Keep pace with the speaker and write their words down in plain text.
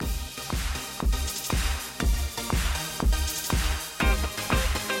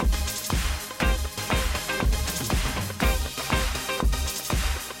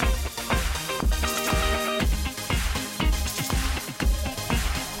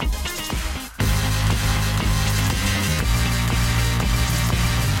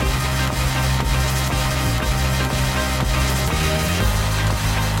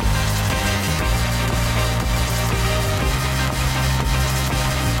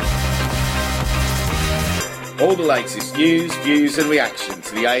All the latest news, views and reaction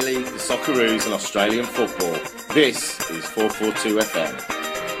to the A-League, the Socceroos and Australian football. This is 442 FM.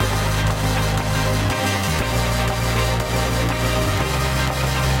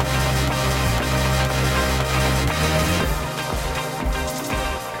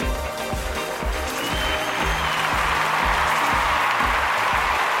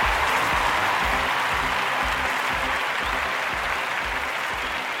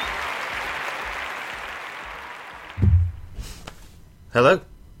 Hello,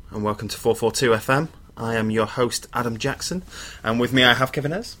 and welcome to 442 FM. I am your host, Adam Jackson, and with me I have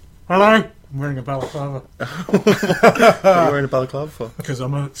Kevin Ez. Hello! I'm wearing a balaclava. What are you wearing a balaclava for? Because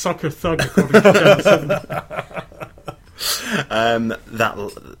I'm a soccer thug, according to Channel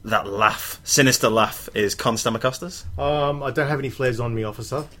 7. That laugh, sinister laugh, is Constam Acosta's. I don't have any flares on me,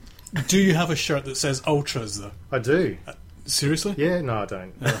 officer. Do you have a shirt that says Ultras, though? I do. Seriously? Yeah, no, I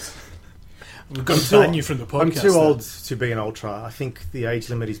don't. We've got to ban you from the podcast. I'm too old to be an ultra. I think the age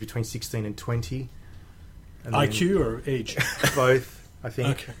limit is between 16 and 20. And IQ or age? Both, I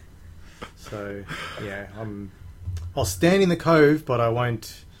think. Okay. So, yeah, I'll stand in the cove, but I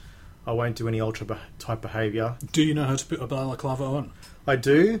won't do any ultra type behaviour. Do you know how to put a balaclava on? I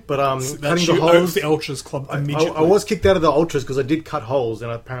do, but cutting the you holes. Out of the Ultras Club immediately. I was kicked out of the ultras because I did cut holes,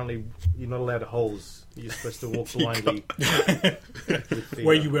 and apparently you're not allowed to holes. You're supposed to walk blindly.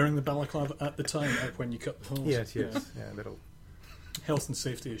 Were you wearing the balaclava at the time when you cut the holes? Yes. Yeah, that'll. Health and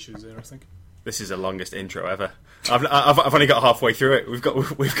safety issues there, I think. This is the longest intro ever. I've only got halfway through it. We've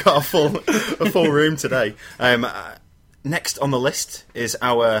got a full room today. Next on the list is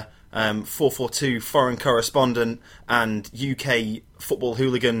our 442 foreign correspondent and UK football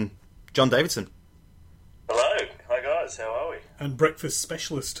hooligan, John Davidson. Hello. Hi guys, how are we? And breakfast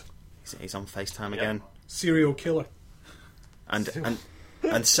specialist. He's on FaceTime again. Serial killer. And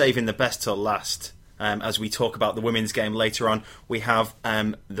saving the best till last, as we talk about the women's game later on, we have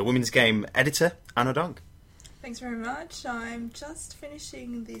the women's game editor, Ann Odong. Thanks very much. I'm just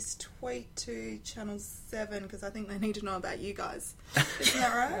finishing this tweet to Channel 7 because I think they need to know about you guys. Isn't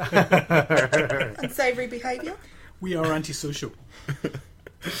that right? Unsavoury behaviour. We are antisocial.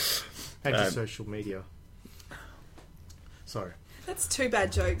 Anti-social media. Sorry. That's two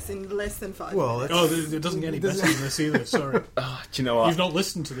bad jokes in less than 5 minutes. It doesn't get any better than this either, sorry. Do you know what? You've not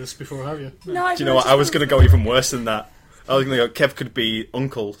listened to this before, have you? No. Do you know what? I was going to go even worse than that. I was going to go, Kev could be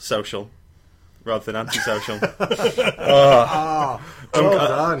uncle social rather than antisocial. Well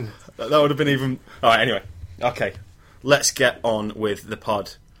done. That would have been even... Alright, anyway. Okay. Let's get on with the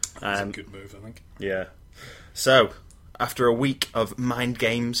pod. That's a good move, I think. Yeah. So, after a week of mind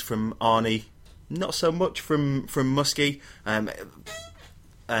games from Arnie, not so much from Muskie.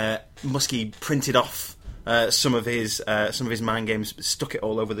 Muskie printed off some of his mind games, stuck it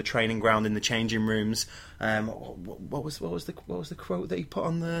all over the training ground in the changing rooms. What was the quote that he put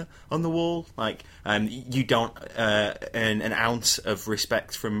on the wall? Like, you don't earn an ounce of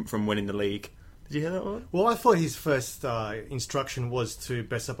respect from winning the league. Did you hear that one? Well, I thought his first instruction was to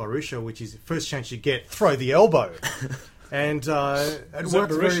Besa Barusha, which is first chance you get, throw the elbow. And it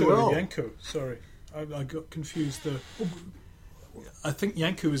worked very well. Or Yanko? Sorry, I got confused there. I think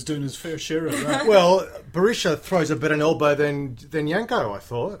Yanko was doing his fair share of that. Well, Barusha throws a better elbow than Yanko, I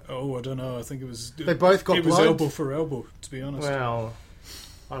thought. Oh, I don't know. I think it was... They both got It was blood. elbow for elbow, to be honest. Well,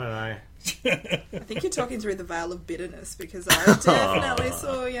 I don't know. I think you're talking through the veil of bitterness because I definitely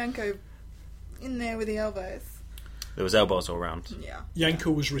saw Yanko in there with the elbows. There was elbows all round. Yeah.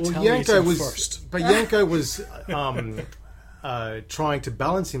 Yanko was retaliating first. But Yanko was trying to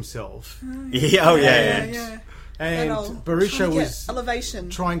balance himself. Yeah. And Barusha was elevation.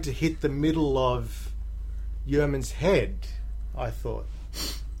 trying to hit the middle of Yerman's head, I thought.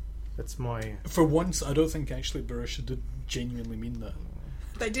 That's my... For once, I don't think actually Barusha did genuinely mean that.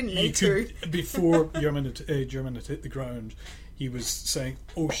 They didn't need to. Before Yerman had hit the ground, he was saying,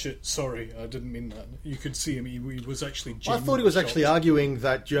 "Oh shit, sorry, I didn't mean that." You could see him; he was actually. I thought he was actually arguing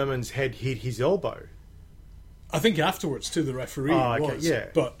that German's head hit his elbow. I think afterwards, too, the referee was. Yeah.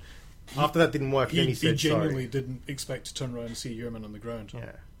 But after that didn't work, then he said genuinely sorry. didn't expect to turn around and see Yerman on the ground.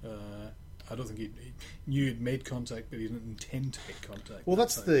 Yeah. I don't think he knew he'd made contact, but he didn't intend to make contact. Well,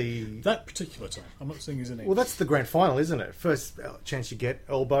 that's that particular time. I'm not saying he's in it. Well, that's the grand final, isn't it? First chance you get,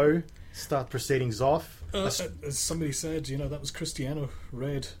 elbow, start proceedings off. As somebody said, that was Cristiano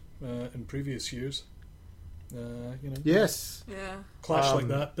Red in previous years. Yes. Yeah. Clash like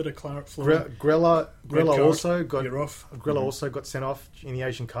that, bit of claret flowing. Grella also got you're off. Grella also got sent off in the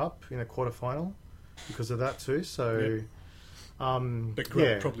Asian Cup in the quarterfinal because of that too. So, but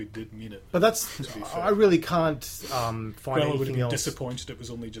Grella probably did mean it. But that's I really can't find Grella would have anything been else. disappointed. It was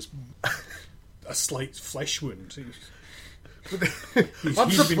only just a slight flesh wound. I'm He's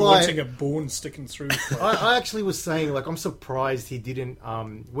surprised. been wanting a bone sticking through. I actually was saying, like, I'm surprised he didn't,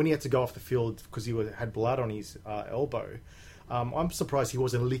 when he had to go off the field because he had blood on his elbow, I'm surprised he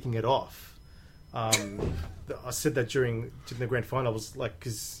wasn't licking it off. I said that during the grand final. I was like,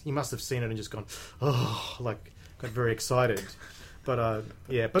 because he must have seen it and just gone, oh, like, got very excited. But,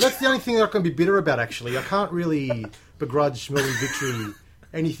 yeah, but that's the only thing that I can be bitter about, actually. I can't really begrudge Melbourne Victory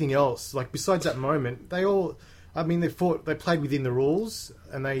anything else. Like, besides that moment, they played within the rules,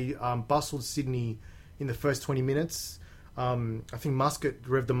 and they bustled Sydney in the first 20 minutes. I think Muscat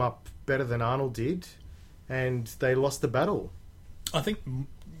revved them up better than Arnold did, and they lost the battle. I think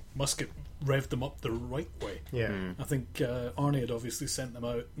Muscat revved them up the right way. Yeah. I think Arnie had obviously sent them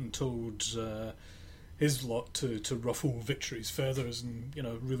out and told his lot to ruffle Victory's feathers and, you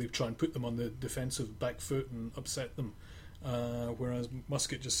know, really try and put them on the defensive back foot and upset them. Whereas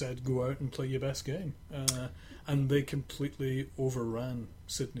Muscat just said, go out and play your best game. And they completely overran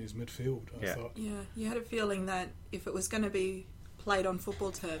Sydney's midfield, I thought. Yeah, you had a feeling that if it was going to be played on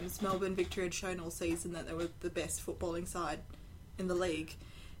football terms, Melbourne Victory had shown all season that they were the best footballing side in the league.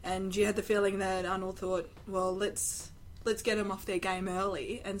 And you had the feeling that Arnold thought, well, let's get them off their game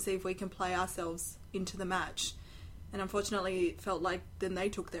early and see if we can play ourselves into the match. And unfortunately, it felt like then they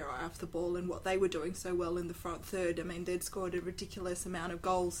took their eye off the ball and what they were doing so well in the front third. I mean, they'd scored a ridiculous amount of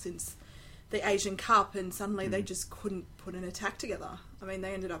goals since the Asian Cup, and suddenly they just couldn't put an attack together. I mean,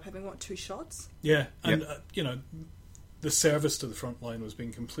 they ended up having, 2 shots? Yeah, and, you know, the service to the front line was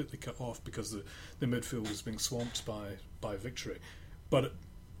being completely cut off because the midfield was being swamped by Victory. But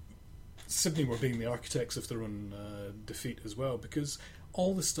Sydney were being the architects of their own defeat as well, because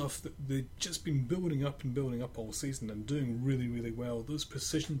all the stuff that they'd just been building up all season and doing really, really well, those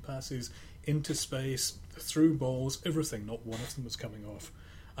precision passes into space, through balls, everything, not one of them was coming off.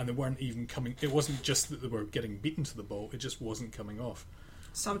 And they weren't even coming. It wasn't just that they were getting beaten to the ball, it just wasn't coming off.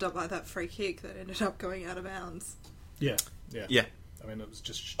 Summed up by that free kick that ended up going out of bounds. Yeah. I mean, it was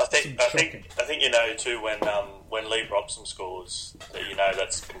just shocking. I think you know too when Lee Robson scores that you know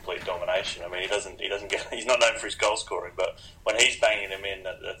that's complete domination. I mean, he's not known for his goal scoring, but when he's banging them in,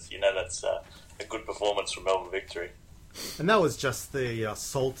 that's a good performance from Melbourne Victory. And that was just the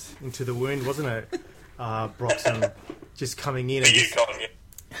salt into the wound, wasn't it? Broxham just coming in. For and you, just, Colin, yeah.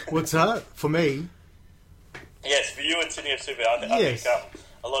 What's that? For me? Yes, for you and Sydney FC, I Yes. think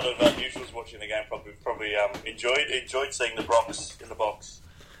a lot of neutrals watching the game probably enjoyed seeing the Brox in the box.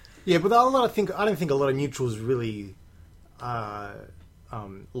 Yeah, but I don't think a lot of neutrals really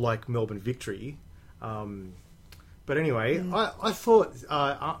like Melbourne Victory. But anyway, I thought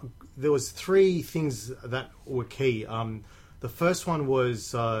there was 3 things that were key. The first one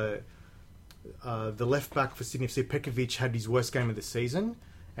was the left back for Sydney FC, Pekovic, had his worst game of the season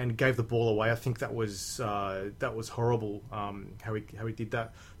and gave the ball away. I think that was horrible how he did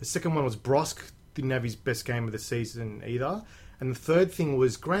that. The second one was Brosk didn't have his best game of the season either. And the third thing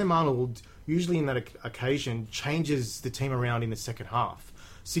was Graham Arnold, usually in that occasion, changes the team around in the second half.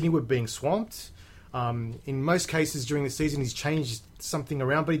 Sydney were being swamped. In most cases during the season, he's changed something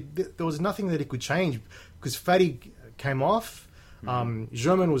around, but there was nothing that he could change because Fatty came off.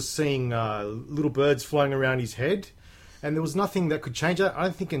 German was seeing little birds flying around his head, and there was nothing that could change that. I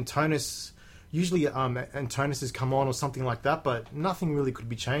don't think Antonis, usually Antonis has come on or something like that, but nothing really could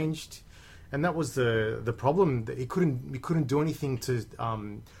be changed. And that was the problem. He couldn't do anything to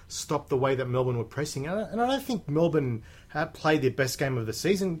stop the way that Melbourne were pressing. And I don't think Melbourne had played their best game of the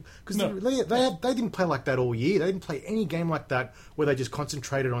season because they didn't play like that all year. They didn't play any game like that where they just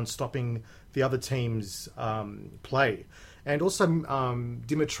concentrated on stopping the other team's play. And also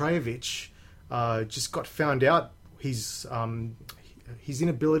Dimitrijevic just got found out his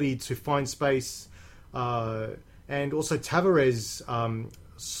inability to find space, and also Tavares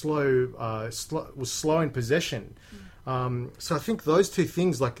was slow in possession. So I think those 2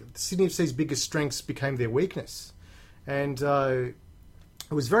 things, like Sydney FC's biggest strengths, became their weakness, and it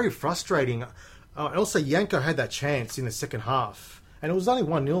was very frustrating. Also, Yanko had that chance in the second half, and it was only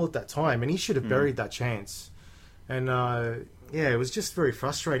 1-0 at that time, and he should have buried that chance. And it was just very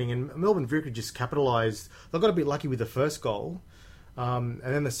frustrating. And Melbourne Victory just capitalised. They got a bit lucky with the first goal, and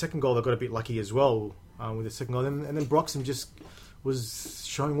then the second goal they got a bit lucky as well with the second goal. And then Broxham just was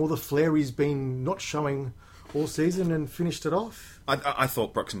showing all the flair he's been not showing all season and finished it off. I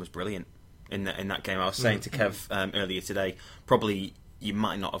thought Broxham was brilliant in that game. I was saying to Kev earlier today, probably you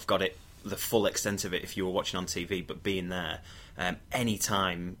might not have got the full extent of it if you were watching on TV, but being there, any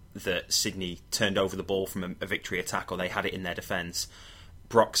time that Sydney turned over the ball from a Victory attack or they had it in their defence,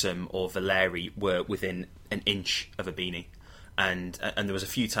 Broxham or Valeri were within an inch of a beanie. and there was a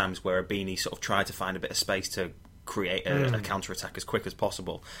few times where Abini sort of tried to find a bit of space to create a counter-attack as quick as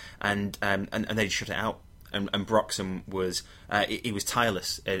possible, and they shut it out. And Broxham was he was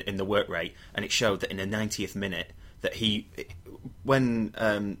tireless in the work rate, and it showed that in the 90th minute that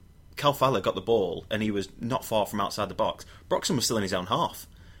when Cal Fowler got the ball and he was not far from outside the box, Broxham was still in his own half.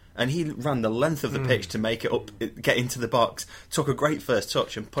 And he ran the length of the pitch to make it up, get into the box, took a great first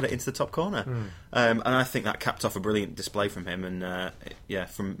touch and put it into the top corner. And I think that capped off a brilliant display from him. And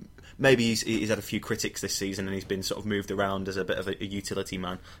maybe he's had a few critics this season and he's been sort of moved around as a bit of a utility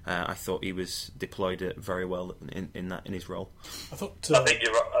man. I thought he was deployed very well in his role. I think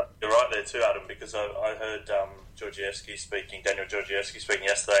you're right there too, Adam, because I heard Daniel Georgievsky speaking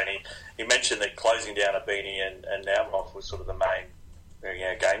yesterday, and he mentioned that closing down Abini and Naumhoff was sort of the main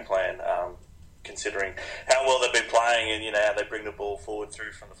game plan, considering how well they've been playing and how they bring the ball forward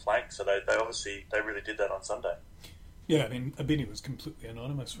through from the flank. So they obviously really did that on Sunday. Yeah, I mean, Abini was completely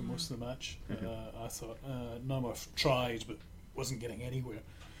anonymous for most of the match. I thought Naumhoff tried but wasn't getting anywhere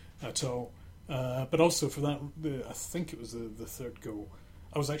at all. But also for that, I think it was the third goal,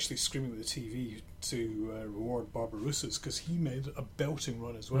 I was actually screaming at the TV to reward Barbarouses because he made a belting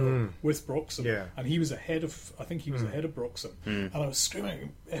run as well with Broxham, and he was ahead of Broxham, and I was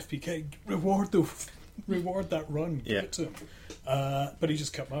screaming, FPK, reward that run, give it to him. But he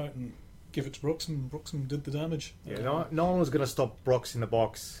just kept out and give it to Broxham, and Broxham did the damage. Yeah, no one was going to stop Brox in the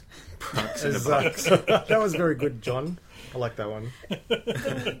box. That was very good, John. I like that one.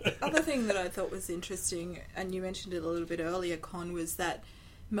 The other thing that I thought was interesting, and you mentioned it a little bit earlier, Con, was that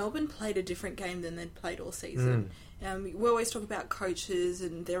Melbourne played a different game than they'd played all season. We always talk about coaches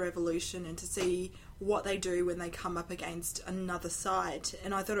and their evolution and to see what they do when they come up against another side.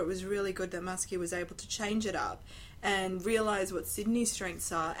 And I thought it was really good that Muskie was able to change it up and realise what Sydney's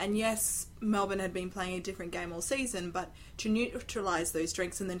strengths are. And yes, Melbourne had been playing a different game all season, but to neutralise those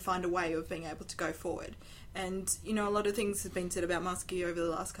strengths and then find a way of being able to go forward. And, a lot of things have been said about Muskie over the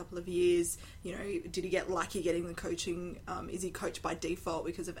last couple of years. Did he get lucky getting the coaching? Is he coached by default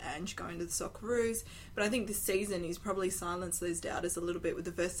because of Ange going to the Socceroos? But I think this season he's probably silenced those doubters a little bit with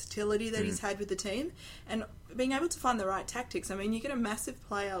the versatility that he's had with the team and being able to find the right tactics. I mean, you get a massive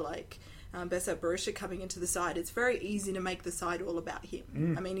player like Besart Berisha coming into the side. It's very easy to make the side all about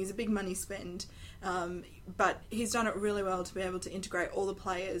him. I mean, he's a big money spend, but he's done it really well to be able to integrate all the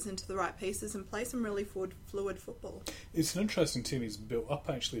players into the right pieces and play some really fluid football. It's an interesting team he's built up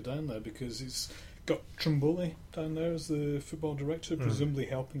actually down there because he's got Trimboli down there as the football director, presumably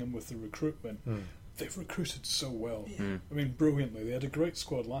helping him with the recruitment. They've recruited so well. I mean, brilliantly. They had a great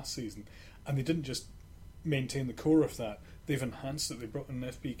squad last season, and they didn't just maintain the core of that. They've enhanced it. They brought in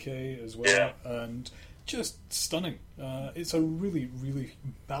FBK as well, and just stunning. It's a really, really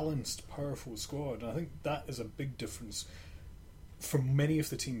balanced, powerful squad, and I think that is a big difference from many of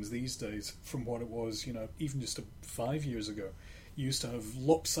the teams these days from what it was, even just 5 years ago. You used to have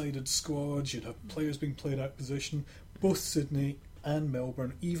lopsided squads. You'd have players being played out of position. Both Sydney and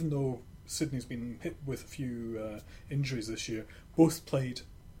Melbourne, even though Sydney's been hit with a few injuries this year, both played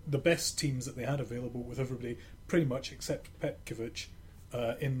the best teams that they had available with everybody pretty much except Petkovic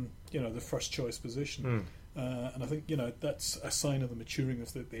in the first choice position. And I think that's a sign of the maturing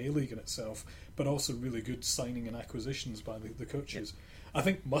of the A-League in itself, but also really good signing and acquisitions by the coaches. I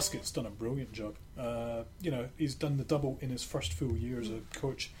think Muscat's done a brilliant job. He's done the double in his first full year as a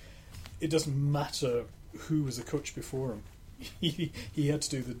coach. It doesn't matter who was a coach before him. He had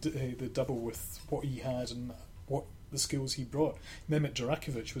to do the double with what he had and what the skills he brought. Mehmet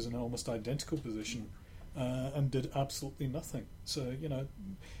Durakovic was in an almost identical position and did absolutely nothing. So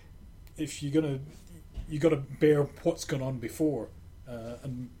if you got to bear what's gone on before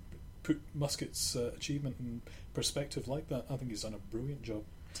and put Muscat's achievement in perspective like that. I think he's done a brilliant job.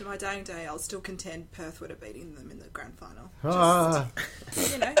 To my dying day, I'll still contend Perth would have beaten them in the grand final.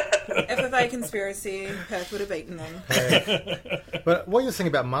 FFA conspiracy, Perth would have beaten them. But what you're saying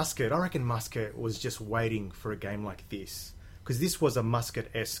about Muscat, I reckon Muscat was just waiting for a game like this. Because this was a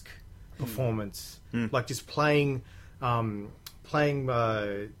Muscat-esque performance. Like just playing to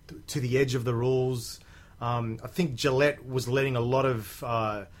the edge of the rules. I think Gillette was letting a lot of...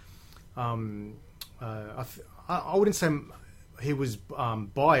 I wouldn't say...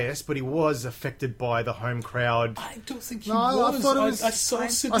 biased, but he was affected by the home crowd. I don't think he No, was. I thought it was. I saw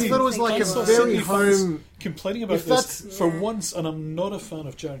Sydney. I thought it was like I a saw very Sydney fans home. complaining about If this that's- for once, and I'm not a fan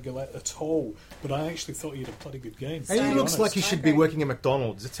of Jared Gillette at all. But I actually thought he had a bloody good game. And he to be looks like honest. he should be working at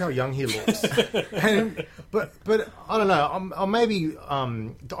McDonald's. That's how young he looks. but I don't know.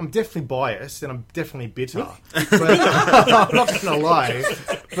 I'm definitely biased and I'm definitely bitter. But I'm not going to lie.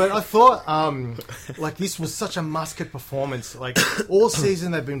 But I thought like this was such a Muscat performance. Like all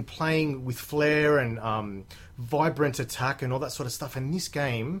season they've been playing with flair and vibrant attack and all that sort of stuff. And this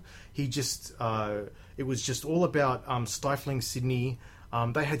game, he just it was just all about stifling Sydney.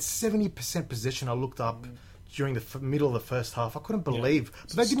 They had 70% possession. I looked up during the middle of the first half. I couldn't believe,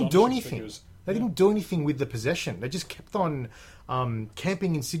 but they didn't do astonishing anything. figures. They didn't do anything with the possession. They just kept on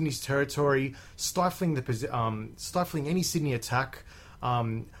camping in Sydney's territory, stifling any Sydney attack.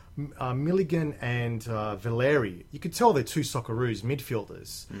 Milligan and Valeri, you could tell they're two Socceroos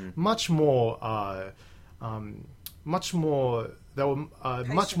midfielders. Much more. They were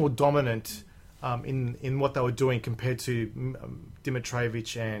much more dominant in what they were doing compared to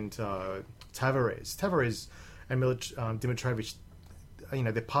Dimitrovic and Tavares. Tavares and Dimitrovic,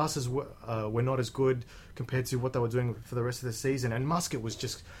 their passes were not as good compared to what they were doing for the rest of the season. And Muscat was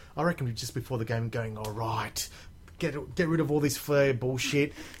just, I reckon, just before the game, going, all right, get rid of all this flair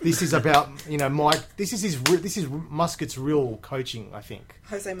bullshit. This is about Mike. This is Muscat's real coaching, I think.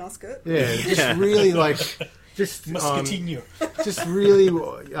 Jose Muscat. Yeah, just really like. Just Muscatinho. just really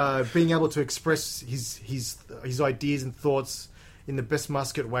being able to express his ideas and thoughts in the best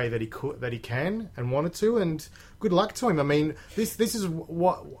Muscat way that he can and wanted to, and good luck to him. I mean, this is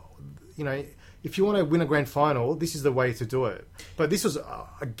what if you want to win a grand final, this is the way to do it. But this was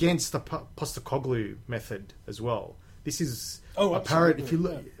against the Postecoglou method as well. This is apparent. If you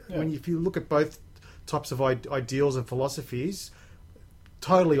look if you look at both types of ideals and philosophies,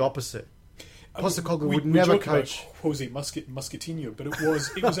 totally opposite. Postecoglou would never coach Jose Muscatinho, but it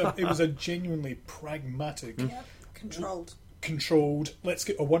was a genuinely pragmatic, controlled. Let's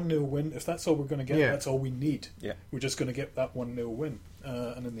get a 1-0 win. If that's all we're going to get, that's all we need. Yeah. We're just going to get that 1-0 win,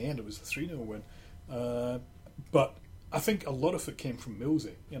 and in the end, it was a 3-0 win. But I think a lot of it came from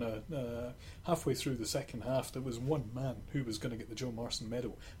Millsy. Halfway through the second half, there was one man who was going to get the Joe Marston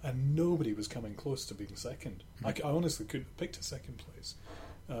medal, and nobody was coming close to being second. I honestly couldn't have picked a second place.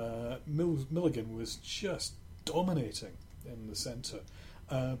 Milligan was just dominating in the centre,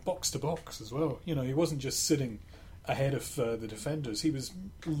 box to box as well. He wasn't just sitting ahead of the defenders; he was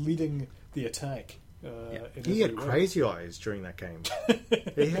leading the attack. He had crazy eyes during that game.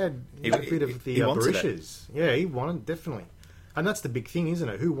 he had a bit of the Barishes. Yeah, he wanted definitely, and that's the big thing, isn't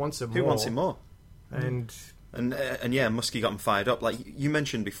it? Who wants it more? Who wants it more? And yeah, Muskie got him fired up. Like you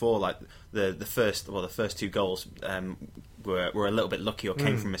mentioned before, like the first two goals were a little bit lucky or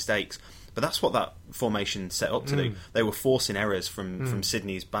came from mistakes. But that's what that formation set up to do. They were forcing errors from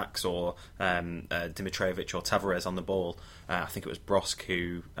Sydney's backs or Dimitrovic or Tavares on the ball. I think it was Brosk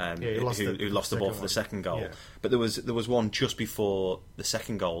who lost the ball for the second goal. Yeah. But there was one just before the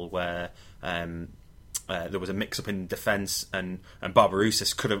second goal where there was a mix-up in defence and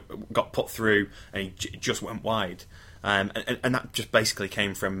Barbarousis could have got put through and he just went wide. And that just basically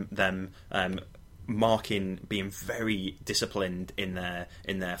came from them marking, being very disciplined in their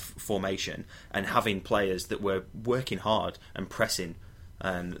formation and having players that were working hard and pressing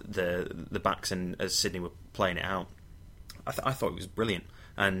the backs, and as Sydney were playing it out. I thought it was brilliant.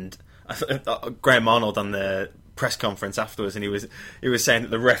 And Graham Arnold on the press conference afterwards, and he was saying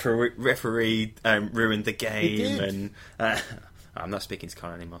that the referee ruined the game, and I'm not speaking to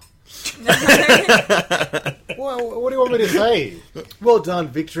Connor anymore. Well, what do you want me to say? Well done,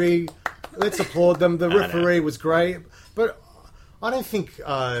 victory. Let's applaud them. The referee was great, but I don't think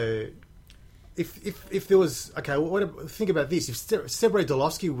if there was think about this. If Sebre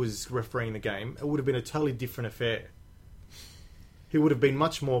Dolovsky was refereeing the game, it would have been a totally different affair. He would have been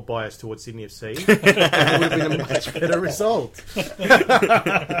much more biased towards Sydney FC, and it would have been a much better result. There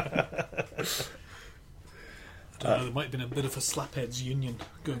might have been a bit of a slapheads union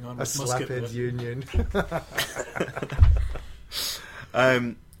going on. With Muscat. Slapheads union.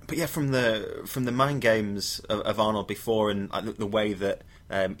 But yeah, from the mind games of Arnold before, and the way that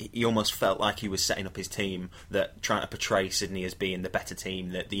he almost felt like he was setting up his team, that trying to portray Sydney as being the better team,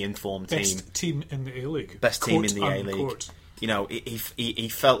 that the informed best team in the A-League, best team in the A-League. He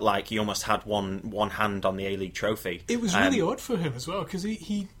felt like he almost had one hand on the A-League trophy. It was really odd for him as well, because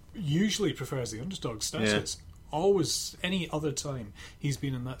he usually prefers the underdog status. Yeah. Always, any other time he's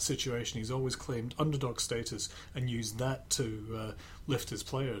been in that situation, he's always claimed underdog status and used that to lift his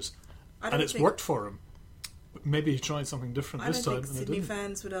players, and it's worked for him. But maybe he tried something different I this don't time. think and it Sydney didn't.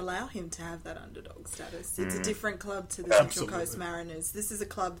 fans would allow him to have that underdog status. It's a different club to the Central Coast Mariners. This is a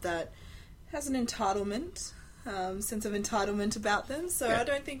club that has an entitlement, sense of entitlement about them. So I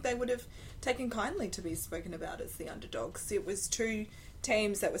don't think they would have taken kindly to be spoken about as the underdogs. It was two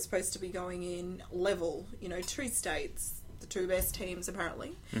teams that were supposed to be going in level, two states, the two best teams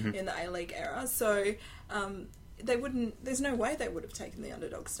apparently in the A-League era. So they wouldn't. There's no way they would have taken the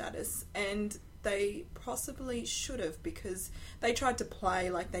underdog status, and they possibly should have, because they tried to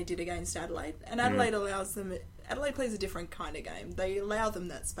play like they did against Adelaide, and Adelaide allows them. Adelaide plays a different kind of game. They allow them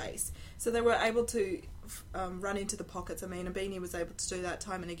that space, so they were able to run into the pockets. I mean, Abini was able to do that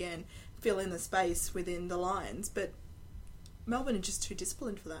time and again, fill in the space within the lines, but Melbourne are just too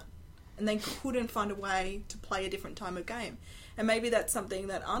disciplined for that, and they couldn't find a way to play a different time of game. And maybe that's something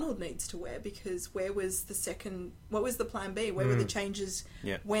that Arnold needs to wear, because what was the plan B? Where were the changes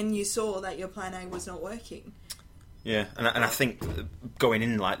when you saw that your plan A was not working? Yeah, and I think going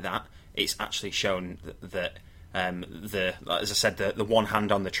in like that, it's actually shown that as I said, the one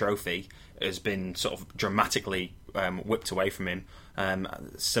hand on the trophy has been sort of dramatically whipped away from him,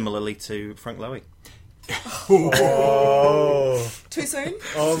 similarly to Frank Lowy. Oh. Too soon?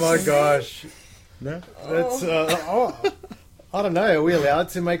 Oh my gosh. No? That's, I don't know, are we allowed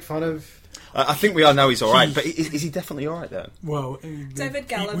to make fun of... I think we all know he's alright, but is he definitely alright though? Well, David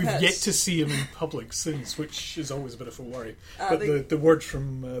Gallup we've has... yet to see him in public since, which is always a bit of a worry. But the word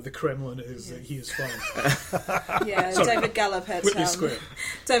from the Kremlin is that he is fine. Yeah, Sorry. David Gallup had Whitley Square.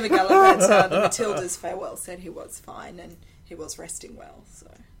 David Gallup had the Matildas farewell, said he was fine and he was resting well. So,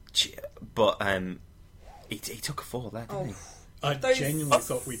 but he took a fall there, didn't he? I genuinely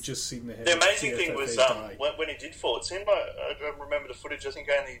thought we'd just seen the head. The of amazing TFFA thing was die. when he did fall, it seemed like, I don't remember the footage, I think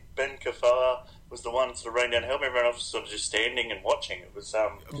only Ben Kafar was the one sort of running down, helping everyone else sort of just standing and watching. It was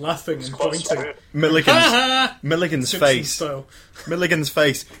laughing it was and quite pointing. surreal. Milligan's Simpson face. style. Milligan's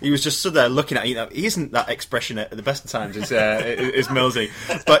face. He was just stood there looking at you. He isn't that expressionate at the best of times, is Millsy.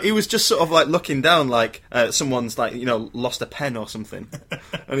 But he was just sort of like looking down, like someone's like lost a pen or something,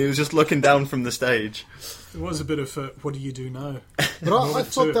 and he was just looking down from the stage. It was a bit of what do you do now? But I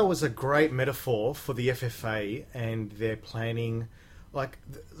thought that was a great metaphor for the FFA and their planning. Like,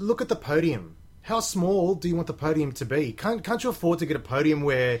 look at the podium. How small do you want the podium to be? Can't you afford to get a podium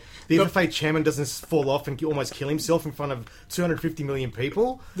where the FFA chairman doesn't fall off and almost kill himself in front of 250 million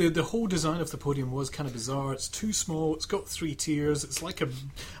people? The whole design of the podium was kind of bizarre. It's too small. It's got 3 tiers. It's like a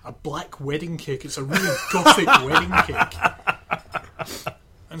black wedding cake. It's a really gothic wedding cake.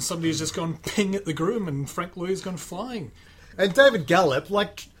 And somebody's just gone ping at the groom, and Frank Lowy's gone flying. And David Gallup,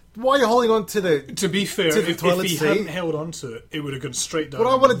 like, why are you holding on to the... To be fair, to the if toilet he seat? hadn't held on to it, it would have gone straight down. But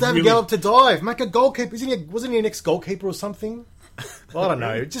I wanted David really... Gallup to dive. Make a goalkeeper. Wasn't he an ex-goalkeeper or something? I don't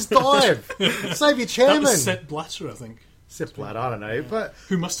know. Just dive. Save your chairman. That was Sepp Blatter, I think. Sepp Blatter, I don't know. But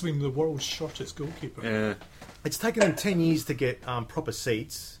who must have been the world's shortest goalkeeper. Yeah. it's taken them 10 years to get proper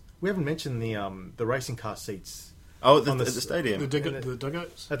seats. We haven't mentioned the racing car seats. Oh, at the stadium. The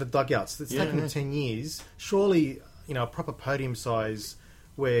dugouts? At the dugouts. It's taken them 10 years. Surely, a proper podium size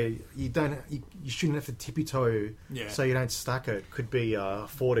where you shouldn't have to tippy-toe so you don't stack it could be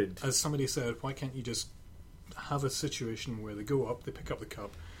afforded. As somebody said, why can't you just have a situation where they go up, they pick up the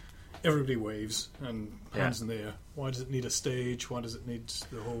cup, everybody waves and hands in the air? Why does it need a stage? Why does it need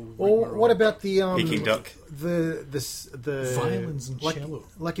the whole... Or what about the Peking duck? The violins and cello,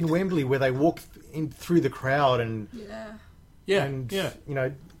 like in Wembley, where they walk in through the crowd and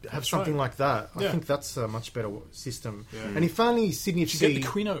have something like that. I think that's a much better system. Yeah. And if only Sydney FC... You get the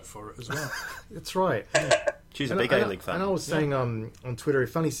Queen out for it as well. That's right. She's a big A-League fan. And I was saying on Twitter,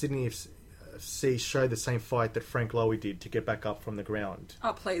 if only Sydney FC showed the same fight that Frank Lowy did to get back up from the ground.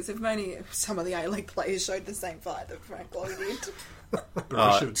 Oh, please, if only some of the A-League players showed the same fight that Frank Lowy did.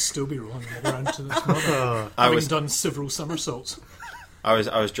 Barisha would still be rolling around to this moment, having done several somersaults. I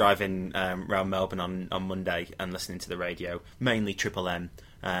was driving around Melbourne on Monday and listening to the radio, mainly Triple M,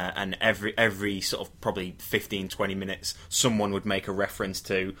 and every sort of probably 15-20 minutes someone would make a reference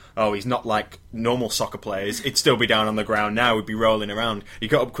to, he's not like normal soccer players, he'd still be down on the ground now, he'd be rolling around, he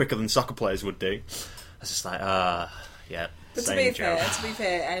got up quicker than soccer players would do. I was just like, yeah. But to be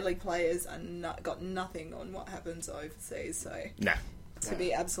fair, A-League players are got nothing on what happens overseas, so no. To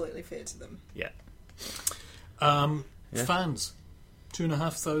be absolutely fair to them. Yeah. Fans.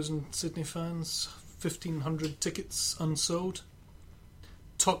 2,500 Sydney fans, 1,500 tickets unsold.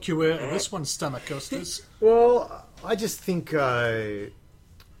 Talk you out of this one, Stamakostas. Well, I just think the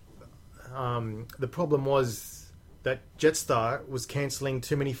problem was that Jetstar was cancelling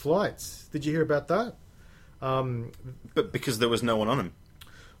too many flights. Did you hear about that? But because there was no one on them.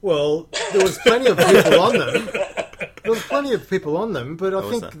 Well, there was plenty of people on them. There was plenty of people on them, but I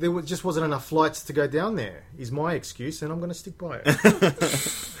think there just wasn't enough flights to go down there, is my excuse, and I'm going to stick by it.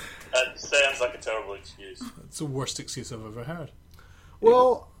 That sounds like a terrible excuse. It's the worst excuse I've ever heard.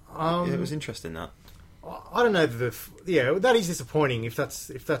 Well, it was interesting, that. I don't know. That is disappointing if that's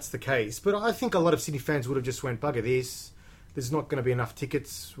the case. But I think a lot of Sydney fans would have just went, bugger this. There's not going to be enough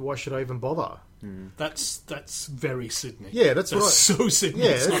tickets. Why should I even bother? That's very Sydney. Yeah, that's right. So Sydney.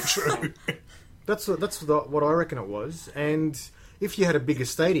 Yeah, it's not true. That's what I reckon it was. And if you had a bigger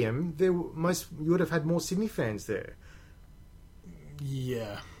stadium, you would have had more Sydney fans there.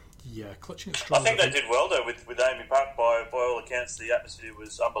 Yeah, clutching at straws. I think they did well though with Amy Park. By all accounts, the atmosphere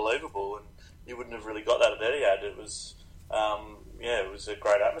was unbelievable, and you wouldn't have really got that at Etihad. It was, it was a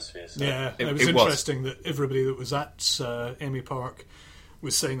great atmosphere. So. Yeah, it was interesting that everybody that was at Amy Park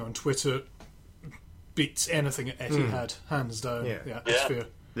was saying on Twitter, beats anything at Etihad, hands down. Yeah. The atmosphere.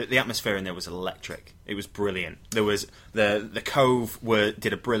 The atmosphere in there was electric. It was brilliant. There was the Cove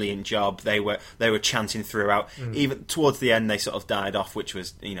did a brilliant job. They were chanting throughout. Even towards the end, they sort of died off, which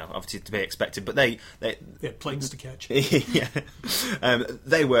was obviously to be expected. But they had planes to catch. Yeah,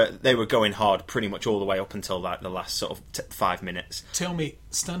 they were going hard pretty much all the way up until the last sort of 5 minutes. Tell me,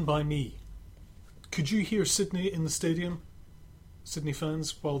 Stand By Me. Could you hear Sydney in the stadium? Sydney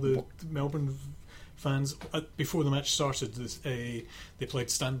fans, while the Melbourne fans, before the match started, they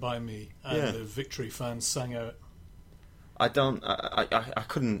played Stand By Me, and the Victory fans sang out. I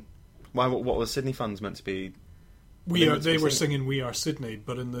couldn't. Why? What were Sydney fans meant to be? They were singing "We Are Sydney,"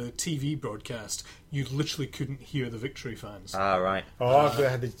 but in the TV broadcast, you literally couldn't hear the Victory fans. Ah, right.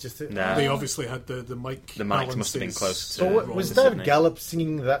 They obviously had the mic. The mic must have been close to. So was David Gallup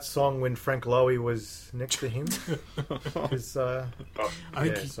singing that song when Frank Lowy was next to him? I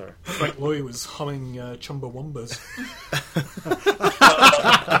think Frank Lowy was humming Chumbawambas.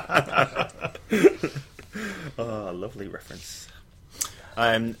 Oh, lovely reference.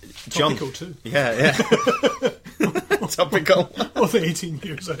 Topical John, too. Yeah. Topical. Well, the 18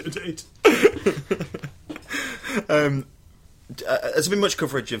 years out of date. Has there been much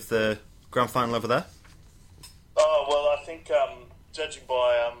coverage of the grand final over there? Oh, well, I think, judging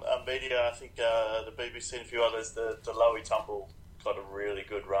by media, I think the BBC and a few others, the Lowy Tumble got a really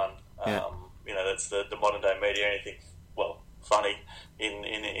good run. That's the modern day media. Anything, funny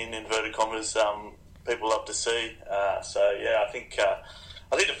in inverted commas, people love to see. I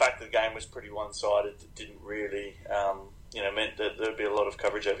think the fact that the game was pretty one-sided didn't really, meant that there'd be a lot of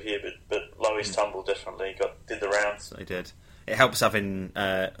coverage over here. But Lowy's Tumble definitely did the rounds. They did. It helps having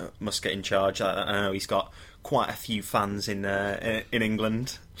Muscat in charge. I know he's got quite a few fans in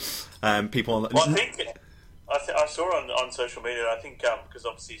England. People. Well, I saw on social media. I think because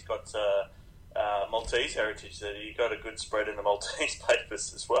obviously he's got Maltese heritage, that he got a good spread in the Maltese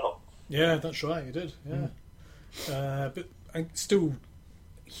papers as well. Yeah, that's right. He did. Yeah, but I still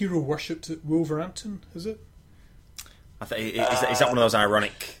hero worshipped at Wolverhampton. Is it? I think is that one of those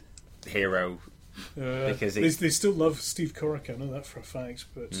ironic hero? Because they still love Steve Corica. I know that for a fact,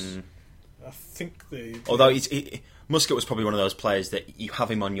 but I think they. Although Muscat was probably one of those players that you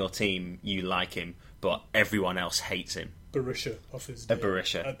have him on your team, you like him, but everyone else hates him. Barisha off his day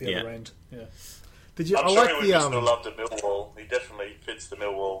Barisha at the other end. Yeah. I'm sure he would still love the Millwall. He definitely fits the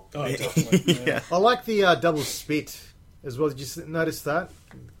Millwall. Oh, definitely. Yeah. I like the double spit as well. Did you notice that?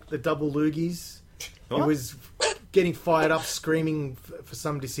 The double loogies. He was getting fired up, screaming for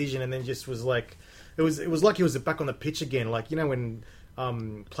some decision, and then just was like, it was like he was back on the pitch again. Like, when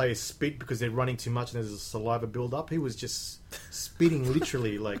players spit because they're running too much and there's a saliva build up. He was just spitting,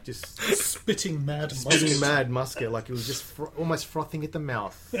 literally, like just spitting mad Muscat. Like it was just almost frothing at the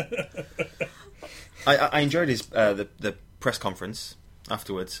mouth. I enjoyed his the press conference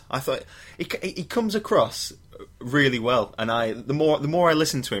afterwards. I thought he comes across really well, and the more I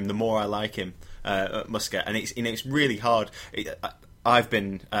listen to him, the more I like him, Muscat. And it's really hard. I've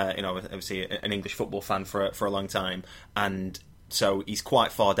been obviously an English football fan for a long time, and so he's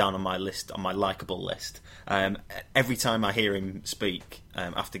quite far down on my list, on my likeable list. Every time I hear him speak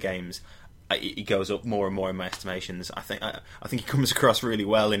after games, he goes up more and more in my estimations. I think he comes across really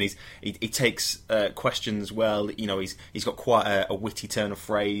well, and he takes questions well. He's got quite a witty turn of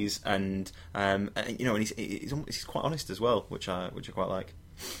phrase, and he's quite honest as well, which I quite like.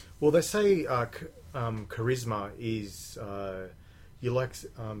 Well, they say charisma is you like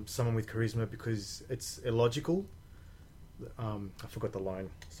someone with charisma because it's illogical. I forgot the line.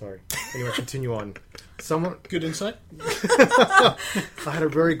 Sorry. Anyway, continue on. Good insight. I had a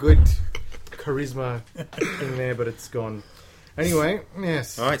very good charisma thing there, but it's gone. Anyway,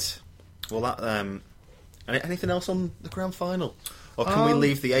 yes. All right. Well, that. Anything else on the grand final? or can we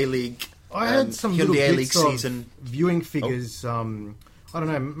leave the A-League? I had some the little A-League bits of season viewing figures. I don't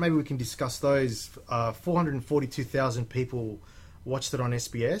know. Maybe we can discuss those. 442,000 people watched it on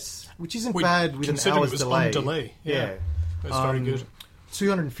SBS, which isn't bad with an considering hour's it was delay. on delay. Yeah. That's very good.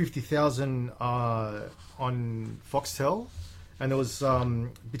 250,000 on Foxtel, and there was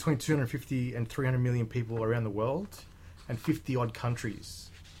between 250 and 300 million people around the world, and 50 odd countries.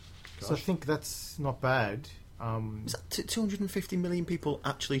 So I think that's not bad. Is that 250 million people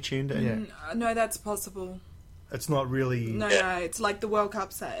actually tuned in? Yeah. No, that's possible. It's not really. No, it's like the World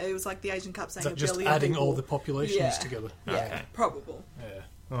Cup. It was like the Asian Cup saying Is that a just billion adding people. all the populations together? Yeah, Okay. probable. Yeah.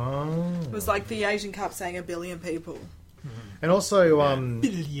 Oh. It was like the Asian Cup saying a billion people. And also,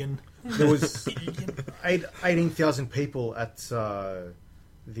 Billion. there was 18,000 people at the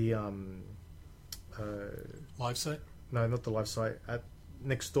Live site? no, not the live site, at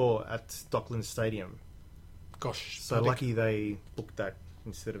next door at Docklands Stadium. Gosh. So Paddock. lucky they booked that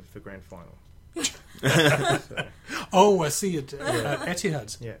instead of the grand final. Oh, I see it.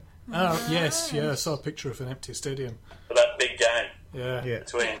 Etihad. Yeah, Oh, yes, I saw a picture of an empty stadium. For that big game Yeah. yeah.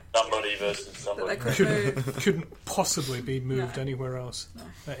 between somebody versus That somebody. they could move. Couldn't possibly be moved No. anywhere else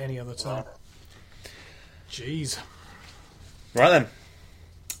at any other time. Jeez. Right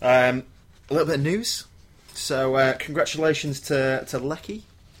then. A little bit of news. So, congratulations to Lecky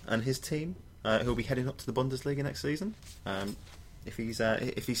and his team, who'll be heading up to the Bundesliga next season. If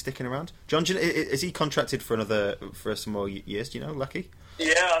he's sticking around, John, is he contracted for some more years? Do you know, Lecky?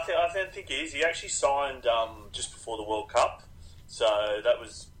 Yeah, I think he is. He actually signed just before the World Cup, so that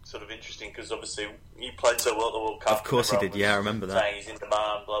was sort of interesting because obviously he played so well at the World Cup. Of course he and did. everyone Yeah, I was remember that. saying he's in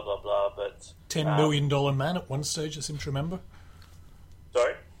demand, blah blah blah. But $10 million man at one stage, I seem to remember.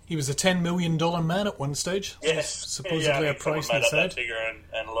 sorry. He was a $10 million man at one stage. Yes, Supposedly yeah, I a think someone price made they up that said. figure,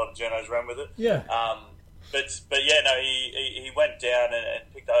 and a lot of journos ran with it. Yeah. But yeah, no, he went down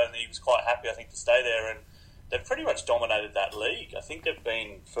and picked up, and he was quite happy, I think, to stay there. And they've pretty much dominated that league. I think they've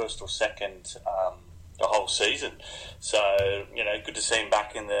been first or second the whole season. So good to see him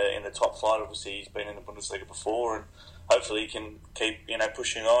back in the top flight. Obviously, he's been in the Bundesliga before, and hopefully he can keep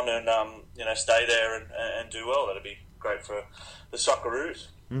pushing on and stay there and do well. That'd be great for the Socceroos.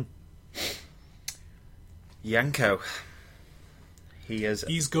 Yanko.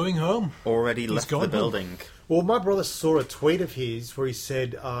 He's going home. Already left the gone home. building. Well, my brother saw a tweet of his where he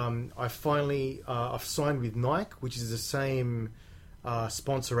said, I've signed with Nike, which is the same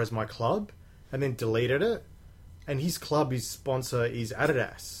sponsor as my club, and then deleted it. And his club's sponsor is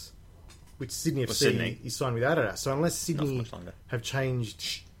Adidas, which Sydney FC Sydney. is signed with Adidas. So unless Not Sydney much longer. have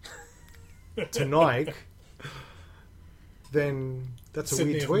changed to Nike, then that's a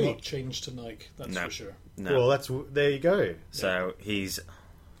Sydney weird have tweet. not changed to Nike, that's No. for sure. No. Well, there you go. So he's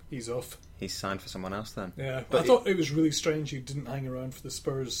He's off. signed for someone else then. Yeah, But I thought it was really strange he didn't hang around for the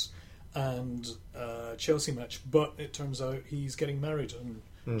Spurs and Chelsea match, but it turns out he's getting married on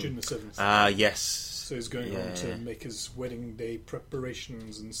June the 7th. Ah, yes. So he's going on to make his wedding day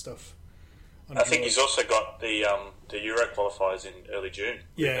preparations and stuff. I think he's also got the Euro qualifiers in early June.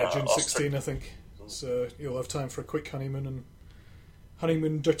 Yeah, June Austria. 16, I think. So you'll have time for a quick honeymoon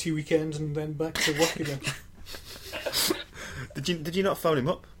dirty weekend, and then back to work again. Did you not phone him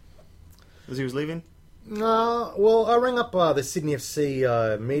up as he was leaving? Well, I rang up the Sydney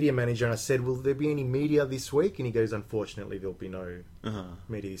FC media manager and I said, will there be any media this week? And he goes, unfortunately, there'll be no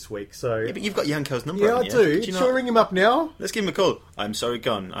media this week. So Yeah, but you've got Yanko's number. yeah, I haven't you? do. Did you Shall I not- ring him up now? Let's give him a call. I'm sorry,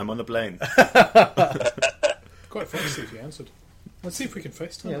 Gun. I'm on the plane. Quite fun to see if he answered. Let's see if we can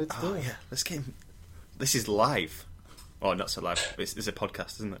FaceTime. Yeah, let's do Oh it. yeah, let's get him. This is live. Oh, not so live. It's a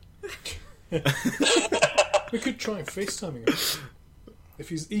podcast, isn't it? We could try and FaceTiming him.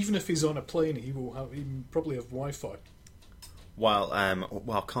 Even if he's on a plane, he probably have Wi-Fi.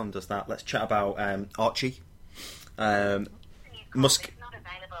 While Con does that, let's chat about Archie. Musk.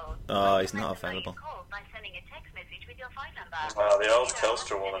 Oh, he's not available. Oh, the old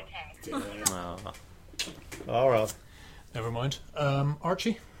Telstra woman. Oh. All right. Never mind.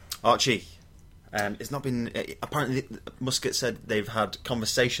 Archie? Archie. It's not been. Apparently, Muscat said they've had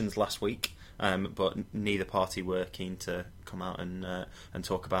conversations last week, but neither party were keen to come out and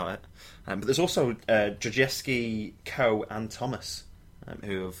talk about it. But there's also Drzeski, Coe, and Thomas,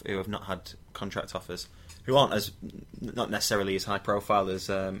 who have not had contract offers, who aren't not necessarily as high profile as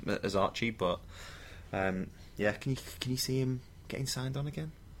Archie, but yeah, can you see him getting signed on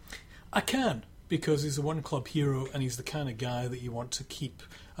again? I can, because he's a one-club hero and he's the kind of guy that you want to keep.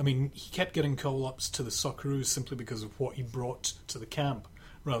 I mean, he kept getting call-ups to the Socceroos simply because of what he brought to the camp,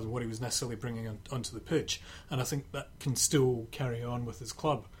 rather than what he was necessarily bringing onto the pitch. And I think that can still carry on with his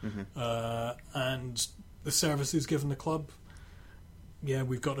club. And the service he's given the club, yeah,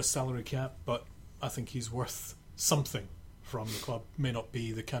 we've got a salary cap, but I think he's worth something from the club. May not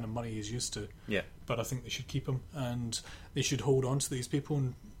be the kind of money he's used to. Yeah. But I think they should keep him, and they should hold on to these people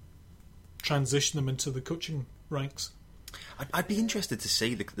and transition them into the coaching ranks. I'd be interested to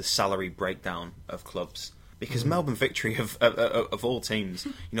see the salary breakdown of clubs. Because Melbourne Victory of all teams,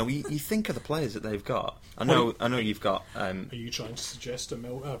 you think of the players that they've got. I know you've got. Are you trying to suggest a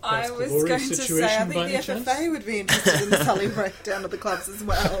I Perth was Glory going to situation? say, I by any think the chance? FFA would be interested in the salary breakdown of the clubs as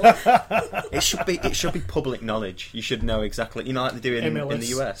well. It should be public knowledge. You should know exactly. Like they do in the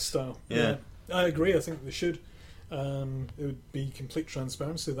US style. Yeah, I agree. I think they should. It would be complete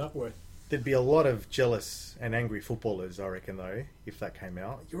transparency that way. There'd be a lot of jealous and angry footballers, I reckon, though, if that came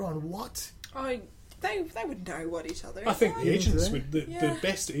out. You're on what? They would know what each other. I think the agents they? would. The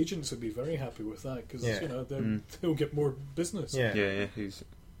best agents would be very happy with that because they'll get more business. yeah.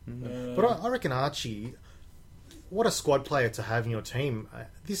 But I reckon Archie, what a squad player to have in your team.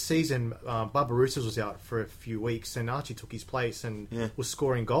 This season, Barbarousas was out for a few weeks, and Archie took his place and was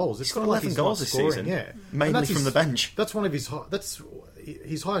scoring goals. He's got 11 goals this season. Yeah, mainly from the bench. That's one of his. That's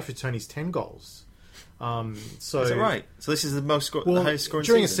his highest return is 10 goals. So is that right? So this is the most the highest scoring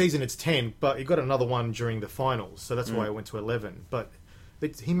during season? a season. It's 10, but he got another one during the finals, so that's why it went to 11. But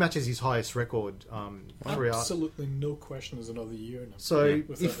he matches his highest record. Absolutely no question. There's another year now. So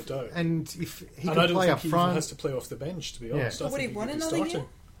without a doubt. if he and can I don't play think up he front, even has to play off the bench. To be honest, I Would he think want could be another starting. year?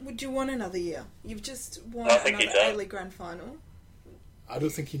 Would you want another year? You've just won No, I think he another does. A-League Grand Final. I don't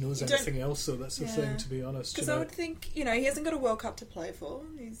think he knows You don't- anything else, so that's the thing. To be honest, Because I would think, he hasn't got a World Cup to play for.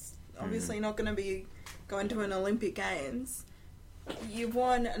 He's obviously not going to be going to an Olympic Games. You've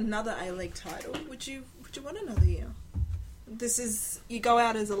won another A-League title. Would you want another year? You go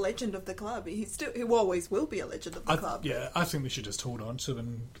out as a legend of the club. He always will be a legend of the club. Yeah, I think they should just hold on to him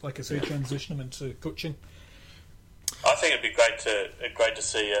and, like I say, transition him into coaching. I think it'd be great to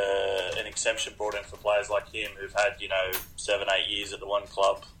see an exemption brought in for players like him who've had 7-8 years at the one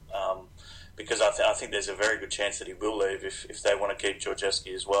club, because I think there's a very good chance that he will leave if they want to keep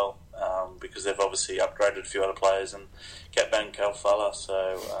Georgievski as well, because they've obviously upgraded a few other players and kept Ben Calfala,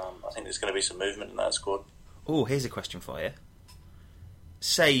 so I think there's going to be some movement in that squad. Oh, here's a question for you.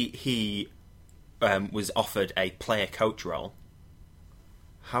 Say he was offered a player-coach role.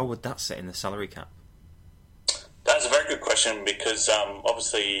 How would that sit in the salary cap? That's a very good question because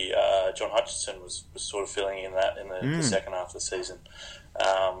obviously John Hutchinson was sort of filling in that in the second half of the season.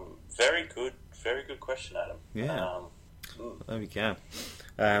 Very good question, Adam. Yeah. There we go.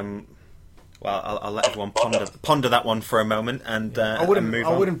 Well, I'll let everyone ponder that one for a moment and I move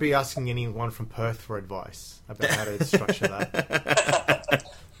on. wouldn't be asking anyone from Perth for advice about how to structure that.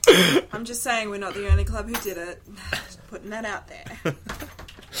 I'm just saying we're not the only club who did it. Just putting that out there.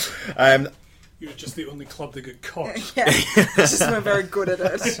 You're just the only club that got caught. Yeah, just we're very good at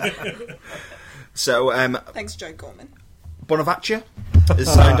it. So, Thanks, Joe Gorman. Bonaventure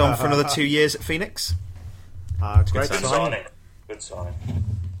has signed on for another 2 years at Phoenix. Great Good signing. signing. Good signing.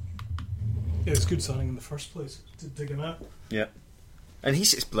 Yeah, it's good signing in the first place to dig him out. Yeah. And he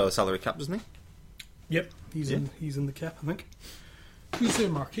sits below a salary cap, doesn't he? Yep, he's in the cap, I think. Who's their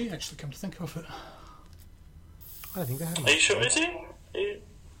marquee, actually, come to think of it? I don't think they had him. Are you sure? Is he?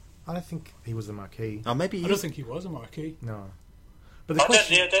 I don't think he was the marquee. Oh, maybe I don't think he was a marquee. No. But the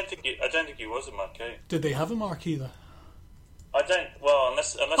question... I don't think he was a marquee. Did they have a marquee, though? I don't. Well,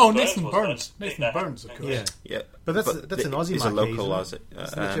 unless Nathan was, Burns. I think Nathan they had- Burns, of course. Yeah. Yeah. But that's an Aussie he's marquee, a local isn't Aussie.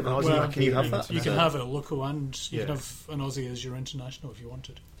 Isn't it? You have an Aussie Well, marquee can you have and that? You can international. have a local and you Yeah. can have an Aussie as your international if you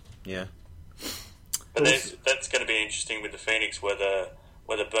wanted. Yeah. But that's going to be interesting with the Phoenix whether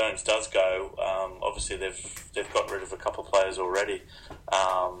Burns does go. Obviously, they've got rid of a couple of players already.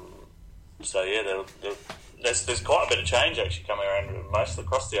 So yeah, there's quite a bit of change actually coming around mostly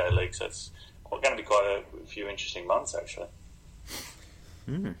across the A-League. So it's going to be quite a few interesting months actually.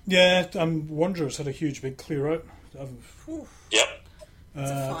 Yeah, Wanderers had a huge big clear out. Yep. It's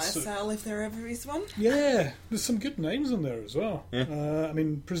a fire sale if there ever is one. Yeah, there's some good names in there as well. Yeah. I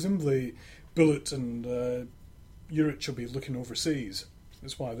mean, presumably Bullet and Juric will be looking overseas.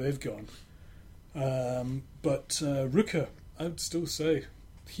 That's why they've gone. But Ruka, I would still say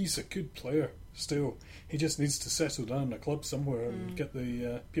he's a good player still. He just needs to settle down in a club somewhere and get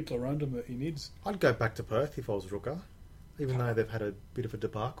the people around him that he needs. I'd go back to Perth if I was Rooker, even though they've had a bit of a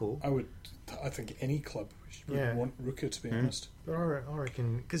debacle. I think any club would want Ruka, to be honest. But I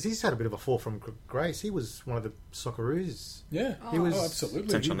reckon, because he's had a bit of a fall from grace. He was one of the Socceroos. Yeah, He was, absolutely.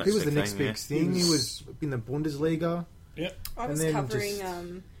 Potential He was the next next big big thing, thing. He was in the Bundesliga. Yeah. I was And then covering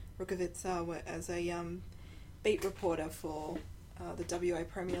just- Rukovic as a beat reporter for the WA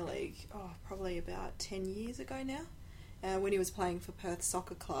Premier League, probably about 10 years ago now. when he was playing for Perth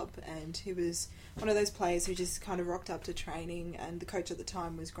Soccer Club, and he was one of those players who just kind of rocked up to training, and the coach at the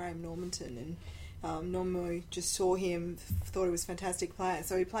time was Graham Normanton, and Normo just saw him, thought he was a fantastic player,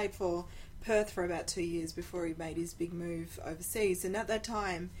 so he played for Perth for about 2 years before he made his big move overseas, and at that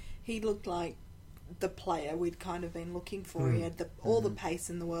time he looked like the player we'd kind of been looking for. He had all the pace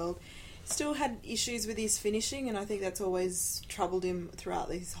in the world. Still had issues with his finishing, and I think that's always troubled him throughout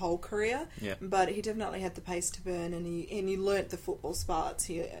his whole career. Yeah. But he definitely had the pace to burn, and he learnt the football smarts.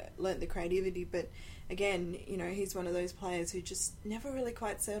 He learnt the creativity. But again, he's one of those players who just never really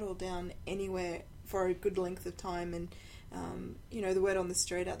quite settled down anywhere for a good length of time. And the word on the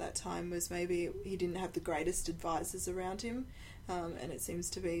street at that time was maybe he didn't have the greatest advisors around him. And it seems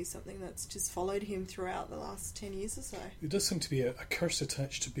to be something that's just followed him throughout the last 10 years or so. There does seem to be a curse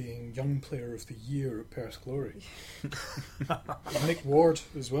attached to being Young Player of the Year at Perth Glory. Nick Ward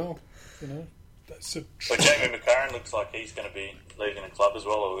as well, That's a But Jamie McCarran looks like he's going to be leaving the club as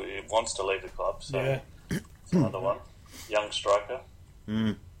well, or he wants to leave the club, so yeah. it's another one. Young striker.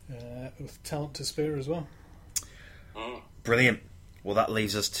 With talent to spare as well. Brilliant. Well, that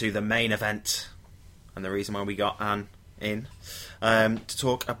leaves us to the main event, and the reason why we got Anne in to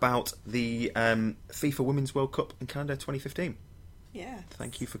talk about the FIFA Women's World Cup in Canada 2015. Yeah.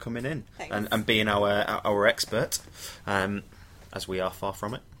 Thank you for coming in Thanks. and being our expert, as we are far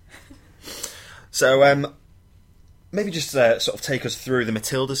from it. So maybe just sort of take us through the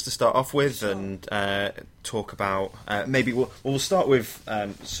Matildas to start off with, Sure. and talk about maybe we'll start with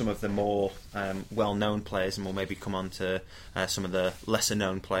some of the more well-known players, and we'll maybe come on to some of the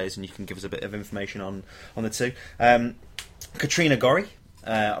lesser-known players, and you can give us a bit of information on the two. Katrina Gorry,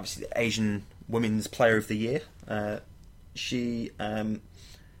 obviously the Asian Women's Player of the Year. She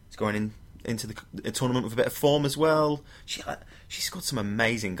is going into the tournament with a bit of form as well. She scored some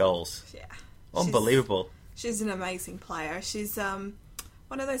amazing goals. Yeah. Unbelievable. She's an amazing player. She's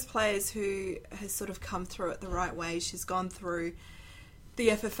one of those players who has sort of come through it the right way. She's gone through the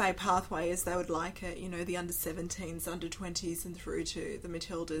FFA pathway as they would like it, the under-17s, under-20s and through to the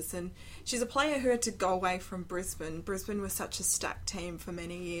Matildas. And she's a player who had to go away from Brisbane. Brisbane was such a stacked team for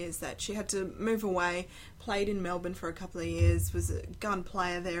many years that she had to move away, played in Melbourne for a couple of years, was a gun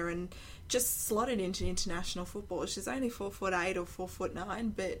player there and just slotted into international football. She's only 4'8" or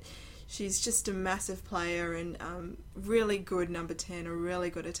 4'9", but she's just a massive player and really good number 10, a really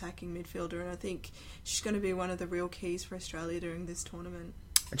good attacking midfielder, and I think she's going to be one of the real keys for Australia during this tournament.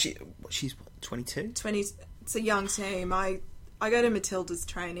 And she's what, 22? 20. It's a young team. I go to Matilda's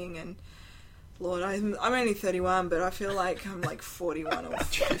training, and Lord, I'm only 31, but I feel like I'm like 41 or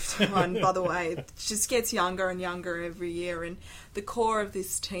 51. By the way, it just gets younger and younger every year, and the core of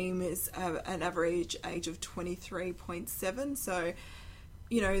this team is an average age of 23.7. So,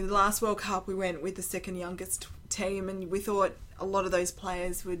 the last World Cup we went with the second youngest team, and we thought a lot of those